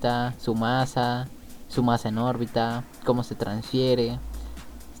órbita, su masa en órbita, cómo se transfiere.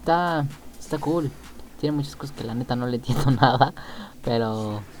 Está cool. Tiene muchas cosas que la neta no le entiendo nada,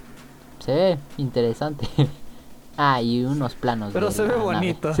 pero se ve interesante. Y unos planos. Pero se ve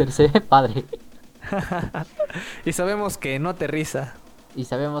bonito. Se ve padre. Y sabemos que no aterriza. Y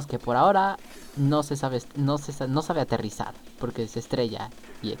sabemos que por ahora no sabe aterrizar, porque se estrella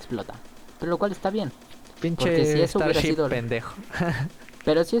y explota. Pero lo cual está bien. Pinche porque si eso hubiera Starship sido pendejo.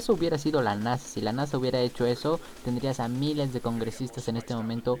 Pero si eso hubiera sido la NASA, si la NASA hubiera hecho eso, tendrías a miles de congresistas en este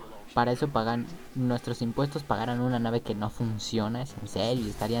momento. Para eso pagan nuestros impuestos, pagarán una nave que no funciona, es en serio,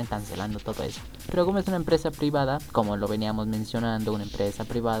 estarían cancelando todo eso. Pero como es una empresa privada, como lo veníamos mencionando, una empresa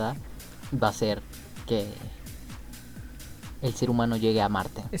privada va a hacer que el ser humano llegue a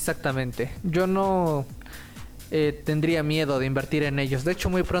Marte. Exactamente. Yo no tendría miedo de invertir en ellos. De hecho,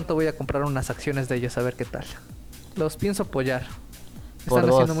 muy pronto voy a comprar unas acciones de ellos a ver qué tal. Los pienso apoyar. Están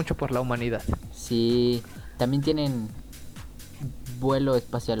haciendo mucho por la humanidad. Sí, también tienen vuelo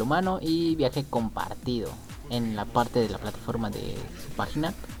espacial humano y viaje compartido. En la parte de la plataforma de su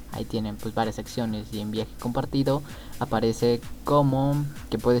página, ahí tienen pues varias secciones, y en viaje compartido aparece como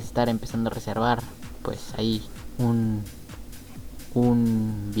que puedes estar empezando a reservar pues ahí un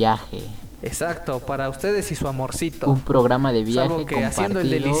viaje. Exacto, para ustedes y su amorcito. Un programa de viaje salvo que compartido. Haciendo el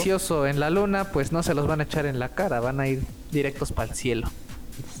delicioso en la luna, pues no se los van a echar en la cara, van a ir directos para el cielo.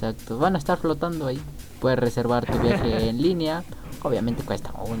 Exacto, van a estar flotando ahí. Puedes reservar tu viaje en línea. Obviamente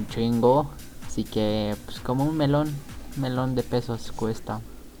cuesta un chingo, así que pues como un melón de pesos cuesta.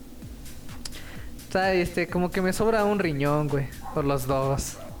 O sea, como que me sobra un riñón, güey, por los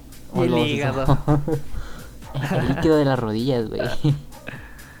dos. Y el hígado. El líquido de las rodillas, güey.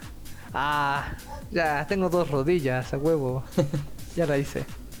 Ya, tengo 2 rodillas, a huevo. Ya la hice.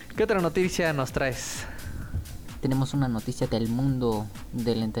 ¿Qué otra noticia nos traes? Tenemos una noticia del mundo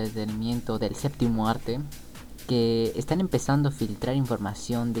del entretenimiento, del séptimo arte, que están empezando a filtrar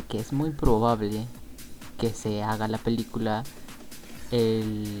información de que es muy probable que se haga la película,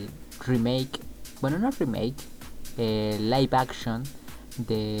 el remake, bueno, no remake, live action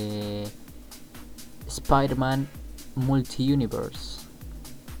de Spider-Man Multi-Universe.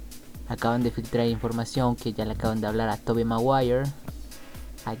 Acaban de filtrar información que ya le acaban de hablar a Tobey Maguire,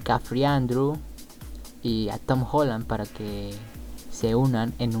 a Jeffrey Andrew y a Tom Holland para que se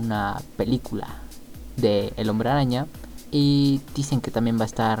unan en una película de El Hombre Araña. Y dicen que también va a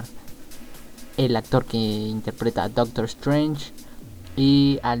estar el actor que interpreta a Doctor Strange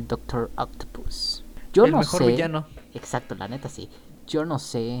y al Doctor Octopus. Yo el no mejor sé, villano. exacto, la neta sí. Yo no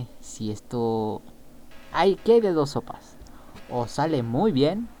sé si esto que hay de dos sopas. O sale muy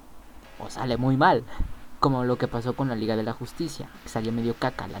bien o sale muy mal, como lo que pasó con la Liga de la Justicia, que salió medio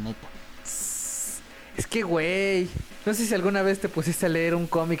caca, la neta. Es que, güey, no sé si alguna vez te pusiste a leer un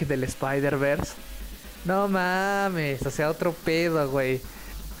cómic del Spider-Verse. No mames, o sea, otro pedo, güey.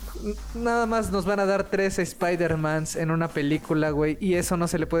 Nada más nos van a dar 3 Spider-Mans en una película, güey, y eso no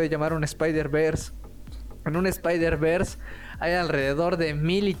se le puede llamar un Spider-Verse. En un Spider-Verse hay alrededor de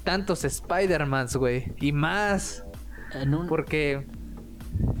 1000 y tantos Spider-Mans, güey, y más. Porque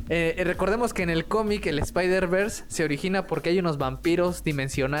recordemos que en el cómic el Spider-Verse se origina porque hay unos vampiros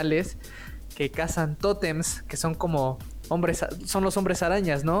dimensionales que cazan tótems, que son como son los hombres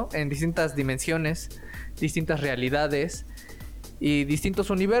arañas, ¿no? En distintas dimensiones, distintas realidades y distintos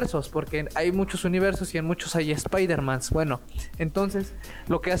universos, porque hay muchos universos y en muchos hay Spider-Mans. Bueno, entonces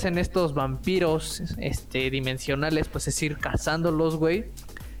lo que hacen estos vampiros dimensionales pues es ir cazándolos, güey,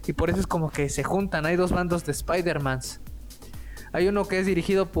 y por eso es como que se juntan. Hay 2 bandos de Spider-Mans. Hay uno que es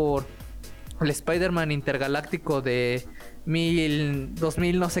dirigido por el Spider-Man intergaláctico de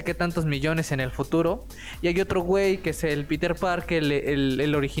 2000, no sé qué tantos millones en el futuro. Y hay otro güey que es el Peter Parker,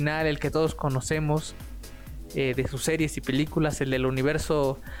 el original, el que todos conocemos de sus series y películas, el del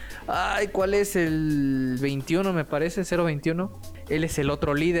universo. Ay, ¿cuál es? El 21, me parece, 021. Él es el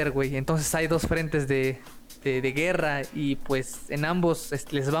otro líder, güey. Entonces hay 2 frentes de guerra y pues en ambos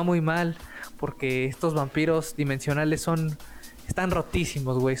les va muy mal porque estos vampiros dimensionales están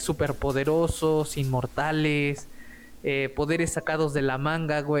rotísimos, güey, súper poderosos, inmortales, poderes sacados de la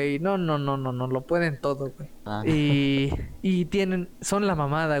manga, güey. No, lo pueden todo, güey. Y son la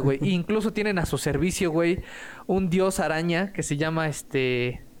mamada, güey. E incluso tienen a su servicio, güey, un dios araña que se llama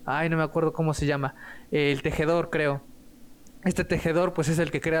ay, no me acuerdo cómo se llama. El tejedor, creo. Este tejedor pues es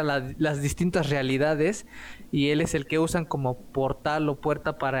el que crea las distintas realidades y él es el que usan como portal o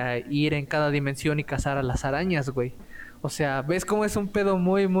puerta para ir en cada dimensión y cazar a las arañas, güey. O sea, ¿ves cómo es un pedo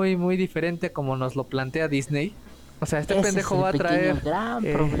muy, muy, muy diferente como nos lo plantea Disney? O sea, Ese pendejo va a traer... pequeño gran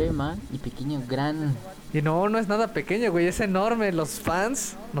problema y pequeño gran... Y no es nada pequeño, güey, es enorme. Los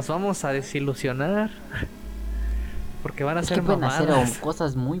fans nos vamos a desilusionar. Porque van a ser mamadas. Pueden hacer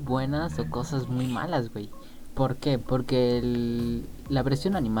cosas muy buenas o cosas muy malas, güey. ¿Por qué? Porque la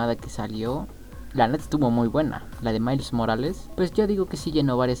versión animada que salió, la neta estuvo muy buena. La de Miles Morales, pues yo digo que sí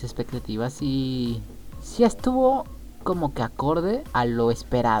llenó varias expectativas y sí estuvo como que acorde a lo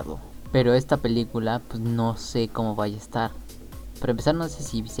esperado. Pero esta película, pues no sé cómo vaya a estar. Para empezar, no sé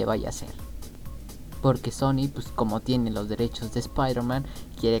si se vaya a hacer. Porque Sony, pues como tiene los derechos de Spider-Man,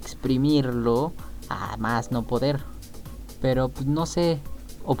 quiere exprimirlo a más no poder. Pero pues no sé,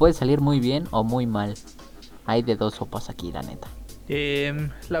 o puede salir muy bien o muy mal. Hay de dos sopas aquí, la neta.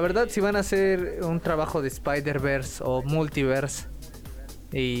 La verdad, si van a hacer un trabajo de Spider-Verse o Multiverse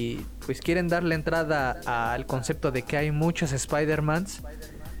y pues quieren darle entrada al concepto de que hay muchos Spider-Mans,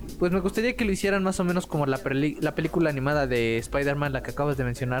 pues me gustaría que lo hicieran más o menos como la película animada de Spider-Man, la que acabas de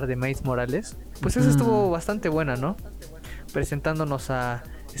mencionar, de Miles Morales. Pues esa estuvo bastante buena, ¿no? Presentándonos a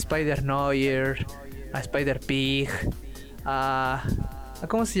Spider-Noir, a Spider-Pig, a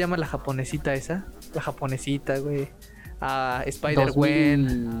 ¿cómo se llama la japonesita esa? La japonesita, güey. A Spider-Gwen.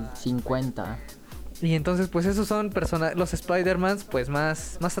 2050. Y entonces pues esos son los Spider-Mans pues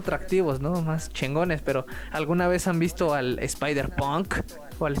más atractivos, ¿no? Más chingones. Pero ¿alguna vez han visto al Spider-Punk?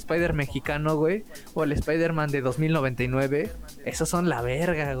 O al Spider mexicano, güey. O al Spider-Man de 2099. Esos son la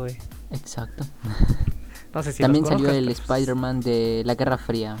verga, güey. Exacto. No sé si también los salió conozcas, el pero... Spider-Man de la Guerra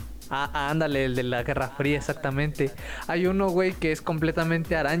Fría. Ándale, el de la Guerra Fría, exactamente. Hay uno, güey, que es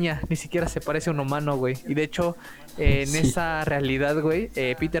completamente araña. Ni siquiera se parece a un humano, güey. Y de hecho, en Sí. esa realidad, güey,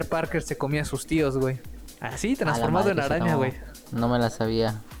 Peter Parker se comía a sus tíos, güey. Así, transformado en araña, güey. No me la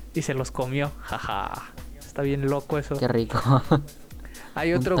sabía. Y se los comió, jaja. Está bien loco eso. Qué rico.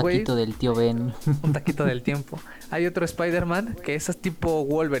 Hay otro, güey. Un taquito del tío Ben. Un taquito del tiempo. Hay otro Spider-Man que es tipo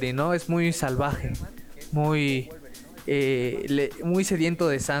Wolverine, ¿no? Es muy salvaje. Muy sediento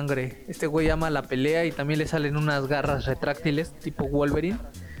de sangre. Este güey ama la pelea y también le salen unas garras retráctiles tipo Wolverine.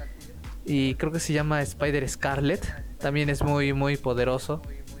 Y creo que se llama Spider Scarlet. También es muy poderoso.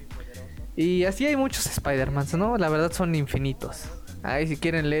 Y así hay muchos Spider-Mans, ¿no? La verdad son infinitos. Ahí si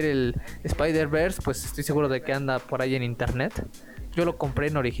quieren leer el Spider-Verse, pues estoy seguro de que anda por ahí en internet. Yo lo compré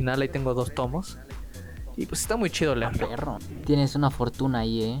en original, ahí tengo 2 tomos. Y pues está muy chido leerlo. Perro. Tienes una fortuna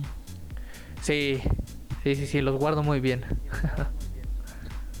ahí, ¿eh? Sí, los guardo muy bien.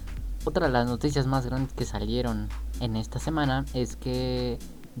 Otra de las noticias más grandes que salieron en esta semana es que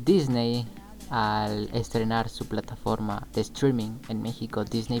Disney, al estrenar su plataforma de streaming en México,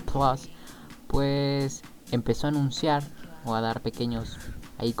 Disney Plus, pues empezó a anunciar o a dar pequeños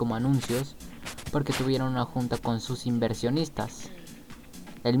ahí como anuncios, porque tuvieron una junta con sus inversionistas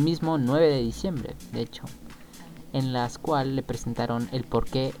el mismo 9 de diciembre, de hecho, en las cuales le presentaron el por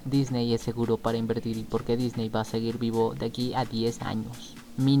qué Disney es seguro para invertir y por qué Disney va a seguir vivo de aquí a 10 años,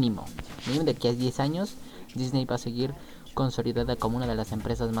 mínimo de aquí a 10 años. Disney va a seguir consolidada como una de las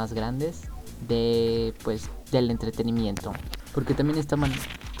empresas más grandes de pues del entretenimiento, porque también estaban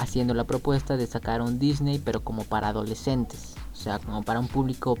haciendo la propuesta de sacar un Disney pero como para adolescentes, o sea, como para un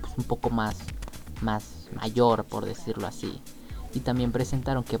público pues, un poco más mayor, por decirlo así. Y también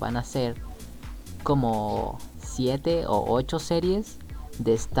presentaron que van a hacer como 7 o 8 series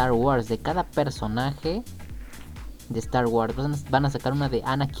de Star Wars, de cada personaje de Star Wars. Van a sacar una de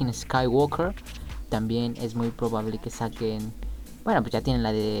Anakin Skywalker. También es muy probable que saquen, bueno, pues ya tienen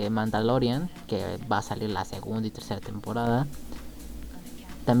la de Mandalorian, que va a salir la segunda y tercera temporada.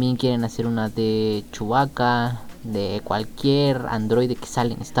 También quieren hacer una de Chewbacca, de cualquier androide que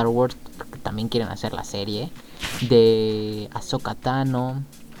sale en Star Wars, que también quieren hacer la serie. De Ahsoka Tano.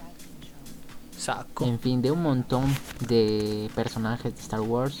 Saco. En fin, de un montón de personajes de Star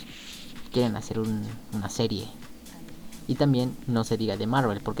Wars quieren hacer una serie. Y también no se diga de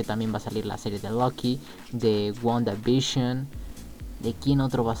Marvel, porque también va a salir la serie de Loki, de WandaVision. ¿De quién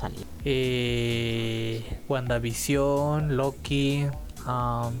otro va a salir? WandaVision, Loki.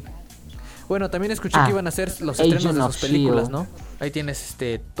 Bueno, también escuché que iban a hacer los estrenos Agent de of sus películas, Shield. ¿no? Ahí tienes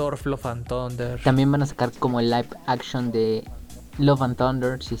Thor, Love and Thunder. También van a sacar como el live action de Love and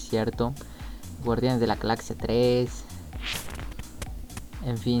Thunder, si es cierto. Guardianes de la Galaxia 3.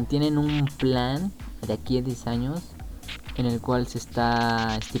 En fin, tienen un plan de aquí a 10 años en el cual se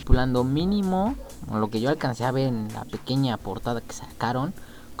está estipulando mínimo, o lo que yo alcancé a ver en la pequeña portada que sacaron,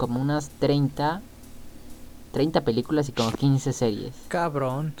 como unas 30 películas y como 15 series.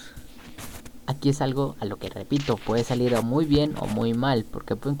 Cabrón. Aquí es algo a lo que, repito, puede salir o muy bien o muy mal,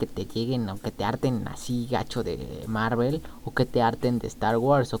 porque pueden que te lleguen o que te harten así gacho de Marvel, o que te harten de Star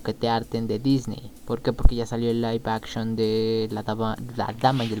Wars, o que te harten de Disney. ¿Por qué? Porque ya salió el live action de la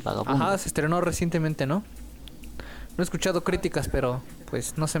Dama y el Vagabundo. Ajá, se estrenó recientemente, ¿no? No he escuchado críticas, pero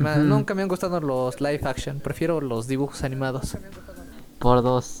pues no se me nunca me han gustado los live action, prefiero los dibujos animados. Por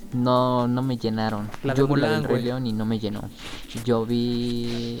dos, no me llenaron. La de Yo vi la Mulan, del Rey güey. León y no me llenó. Yo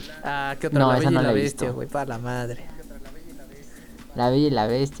vi... ¿Qué otra? No, La esa Bella no y la la he Bestia, visto. güey, para la madre. La Bella y la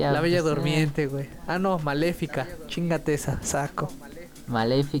Bestia. La Bella pues, Durmiente, güey. No, Maléfica. Chingate esa, saco.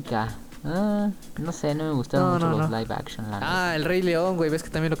 Maléfica. No sé, no me gustaron mucho los live action. El Rey León, güey, ves que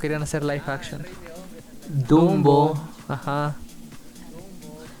también lo querían hacer live action. Dumbo. Ajá.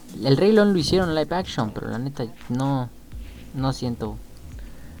 El Rey León lo hicieron live action, pero la neta no siento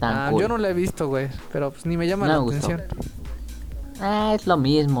tan cool. Yo no la he visto, güey, pero pues ni me llama No la me gustó. atención. Es lo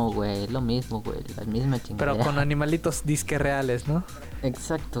mismo, güey, la misma chingadera. Pero con animalitos disque reales, ¿no?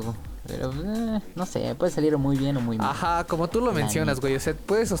 Exacto, pero no sé, puede salir muy bien o muy mal. Ajá, como tú lo mencionas, güey, o sea,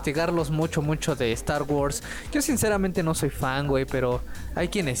 puedes hostigarlos mucho de Star Wars. Yo sinceramente no soy fan, güey, pero hay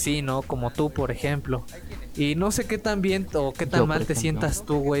quienes sí, ¿no? Como tú, por ejemplo. Y no sé qué tan bien o qué tan mal te sientas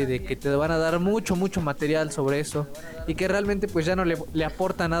tú, güey, de que te van a dar mucho material sobre eso. Y que realmente pues ya no le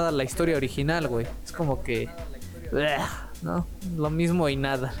aporta nada a la historia original, güey. Es como que... ¿no? Lo mismo y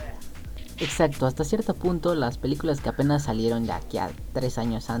nada. Exacto, hasta cierto punto las películas que apenas salieron de aquí a 3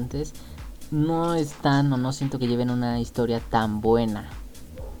 años antes no están o no siento que lleven una historia tan buena.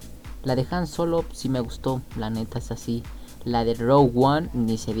 La de Han Solo sí me gustó, la neta es así. La de Rogue One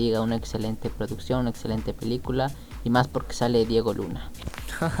ni se diga, una excelente producción, una excelente película y más porque sale Diego Luna.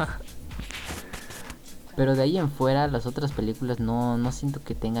 Pero de ahí en fuera las otras películas no siento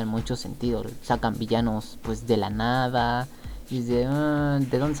que tengan mucho sentido. Sacan villanos pues de la nada. Y ¿de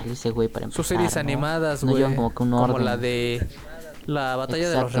dónde salió ese güey para empezar? Sus series animadas, güey. No llevan como que un orden. Como la de la batalla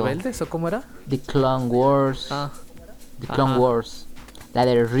de los rebeldes, ¿o cómo era? The Clone Wars. The Clone Wars. La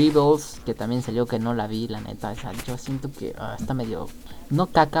de Rebels, que también salió, que no la vi, la neta. Esa, yo siento que está medio... No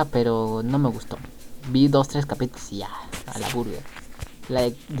caca, pero no me gustó. Vi 2-3 capítulos y ya, a la burger. La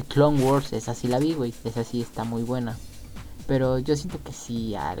de The Clone Wars, esa sí la vi, güey. Esa sí está muy buena. Pero yo siento que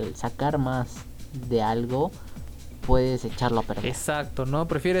si al sacar más de algo, puedes echarlo a perder. Exacto, ¿no?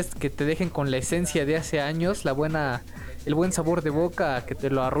 Prefieres que te dejen con la esencia de hace años, el buen sabor de boca, a que te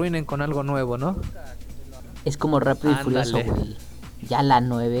lo arruinen con algo nuevo, ¿no? Es como Rápido y Furioso, güey. Ya la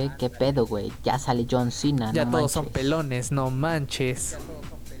 9, ¿qué pedo, güey? Ya sale John Cena, ya no todos manches. son pelones, no manches.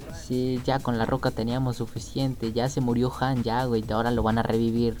 Sí, ya con La Roca teníamos suficiente. Ya se murió Han, ya, güey. Ahora lo van a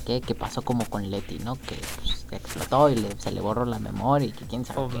revivir. ¿Qué pasó como con Letty, no? Que pues, explotó y se le borró la memoria y que quién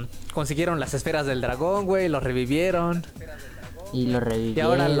sabe qué. Consiguieron las esferas del dragón, güey. Lo revivieron. Y lo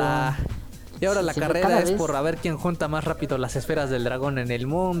revivieron. Y ahora la carrera es por a ver quién junta más rápido las esferas del dragón en el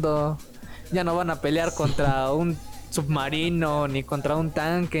mundo. Ya no van a pelear contra un submarino, ni contra un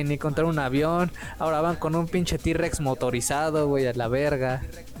tanque, ni contra un avión. Ahora van con un pinche T-Rex motorizado, güey, a la verga.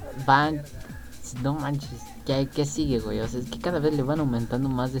 Van, no manches, ¿qué sigue, güey? O sea, es que cada vez le van aumentando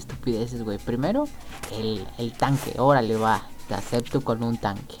más de estupideces, güey. Primero, el tanque, órale, va, te acepto con un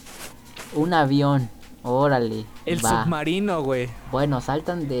tanque. Un avión, órale, el va. Submarino, güey. Bueno,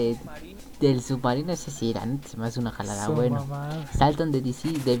 saltan del submarino, ese sí, se me hace una jalada, bueno. Saltan de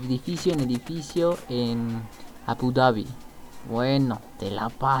edificio en edificio en Abu Dhabi. Bueno, te la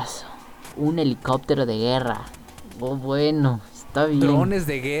paso. Un helicóptero de guerra. Oh, bueno, está bien. Drones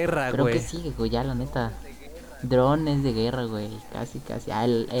de guerra, güey. Pero que sigue, güey, ya la neta. Drones de guerra, güey. Casi.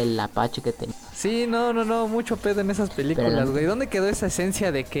 El Apache que tenía. Sí, no, mucho pedo en esas películas, güey. ¿Dónde quedó esa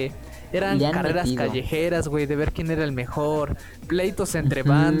esencia de que eran carreras callejeras, güey? De ver quién era el mejor. Pleitos entre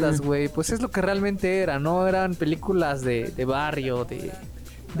bandas, güey. Pues es lo que realmente era, ¿no? Eran películas de barrio,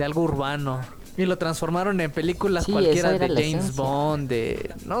 de algo urbano. Y lo transformaron en películas cualquiera de James Bond,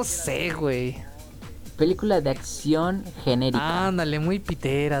 de... No sé, güey. Película de acción genérica. Ándale, muy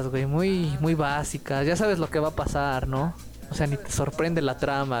piteras, güey, muy básicas. Ya sabes lo que va a pasar, ¿no? O sea, ni te sorprende la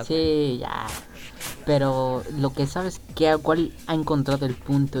trama. Sí, ya. Pero lo que sabes cuál ha encontrado el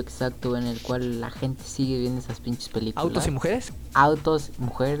punto exacto en el cual la gente sigue viendo esas pinches películas. ¿Autos y mujeres? Autos,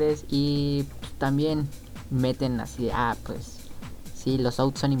 mujeres y pues, también meten así, pues sí, los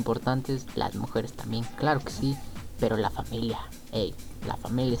autos son importantes, las mujeres también, claro que sí, pero la familia, la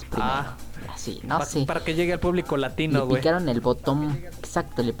familia es primero. Así, no sé. Para que llegue al público latino, güey. Le picaron el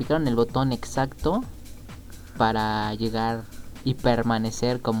botón exacto para llegar y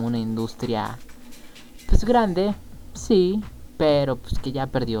permanecer como una industria pues grande, sí, pero pues que ya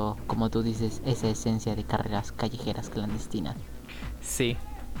perdió, como tú dices, esa esencia de carreras callejeras clandestinas. Sí.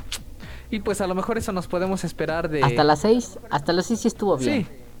 Y pues a lo mejor eso nos podemos esperar de... Hasta las 6 sí estuvo bien.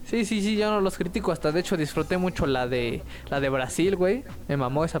 Sí, yo no los critico. Hasta de hecho disfruté mucho la de Brasil, güey. Me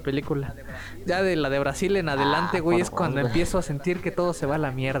mamó esa película. Ya de la de Brasil en adelante, güey, es cuando empiezo a sentir que todo se va a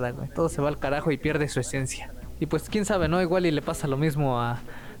la mierda, güey. Todo se va al carajo y pierde su esencia. Y pues quién sabe, ¿no? Igual y le pasa lo mismo a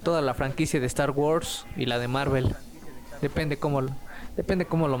toda la franquicia de Star Wars y la de Marvel. Depende cómo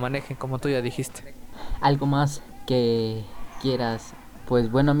lo manejen, como tú ya dijiste. ¿Algo más que quieras? Pues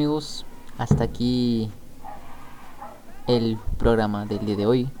bueno, amigos, hasta aquí el programa del día de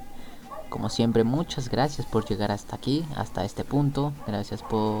hoy. Como siempre, muchas gracias por llegar hasta aquí, hasta este punto. Gracias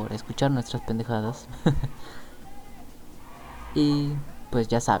por escuchar nuestras pendejadas. Y pues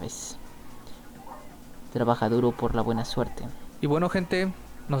ya sabes, trabaja duro por la buena suerte. Y bueno, gente,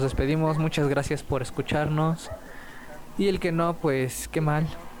 nos despedimos. Muchas gracias por escucharnos. Y el que no, pues qué mal,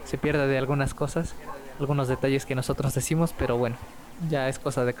 se pierde de algunas cosas, algunos detalles que nosotros decimos, pero bueno, ya es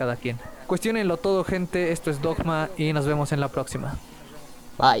cosa de cada quien. Cuestiónenlo todo, gente. Esto es Dogma y nos vemos en la próxima.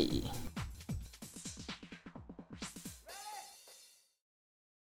 Bye.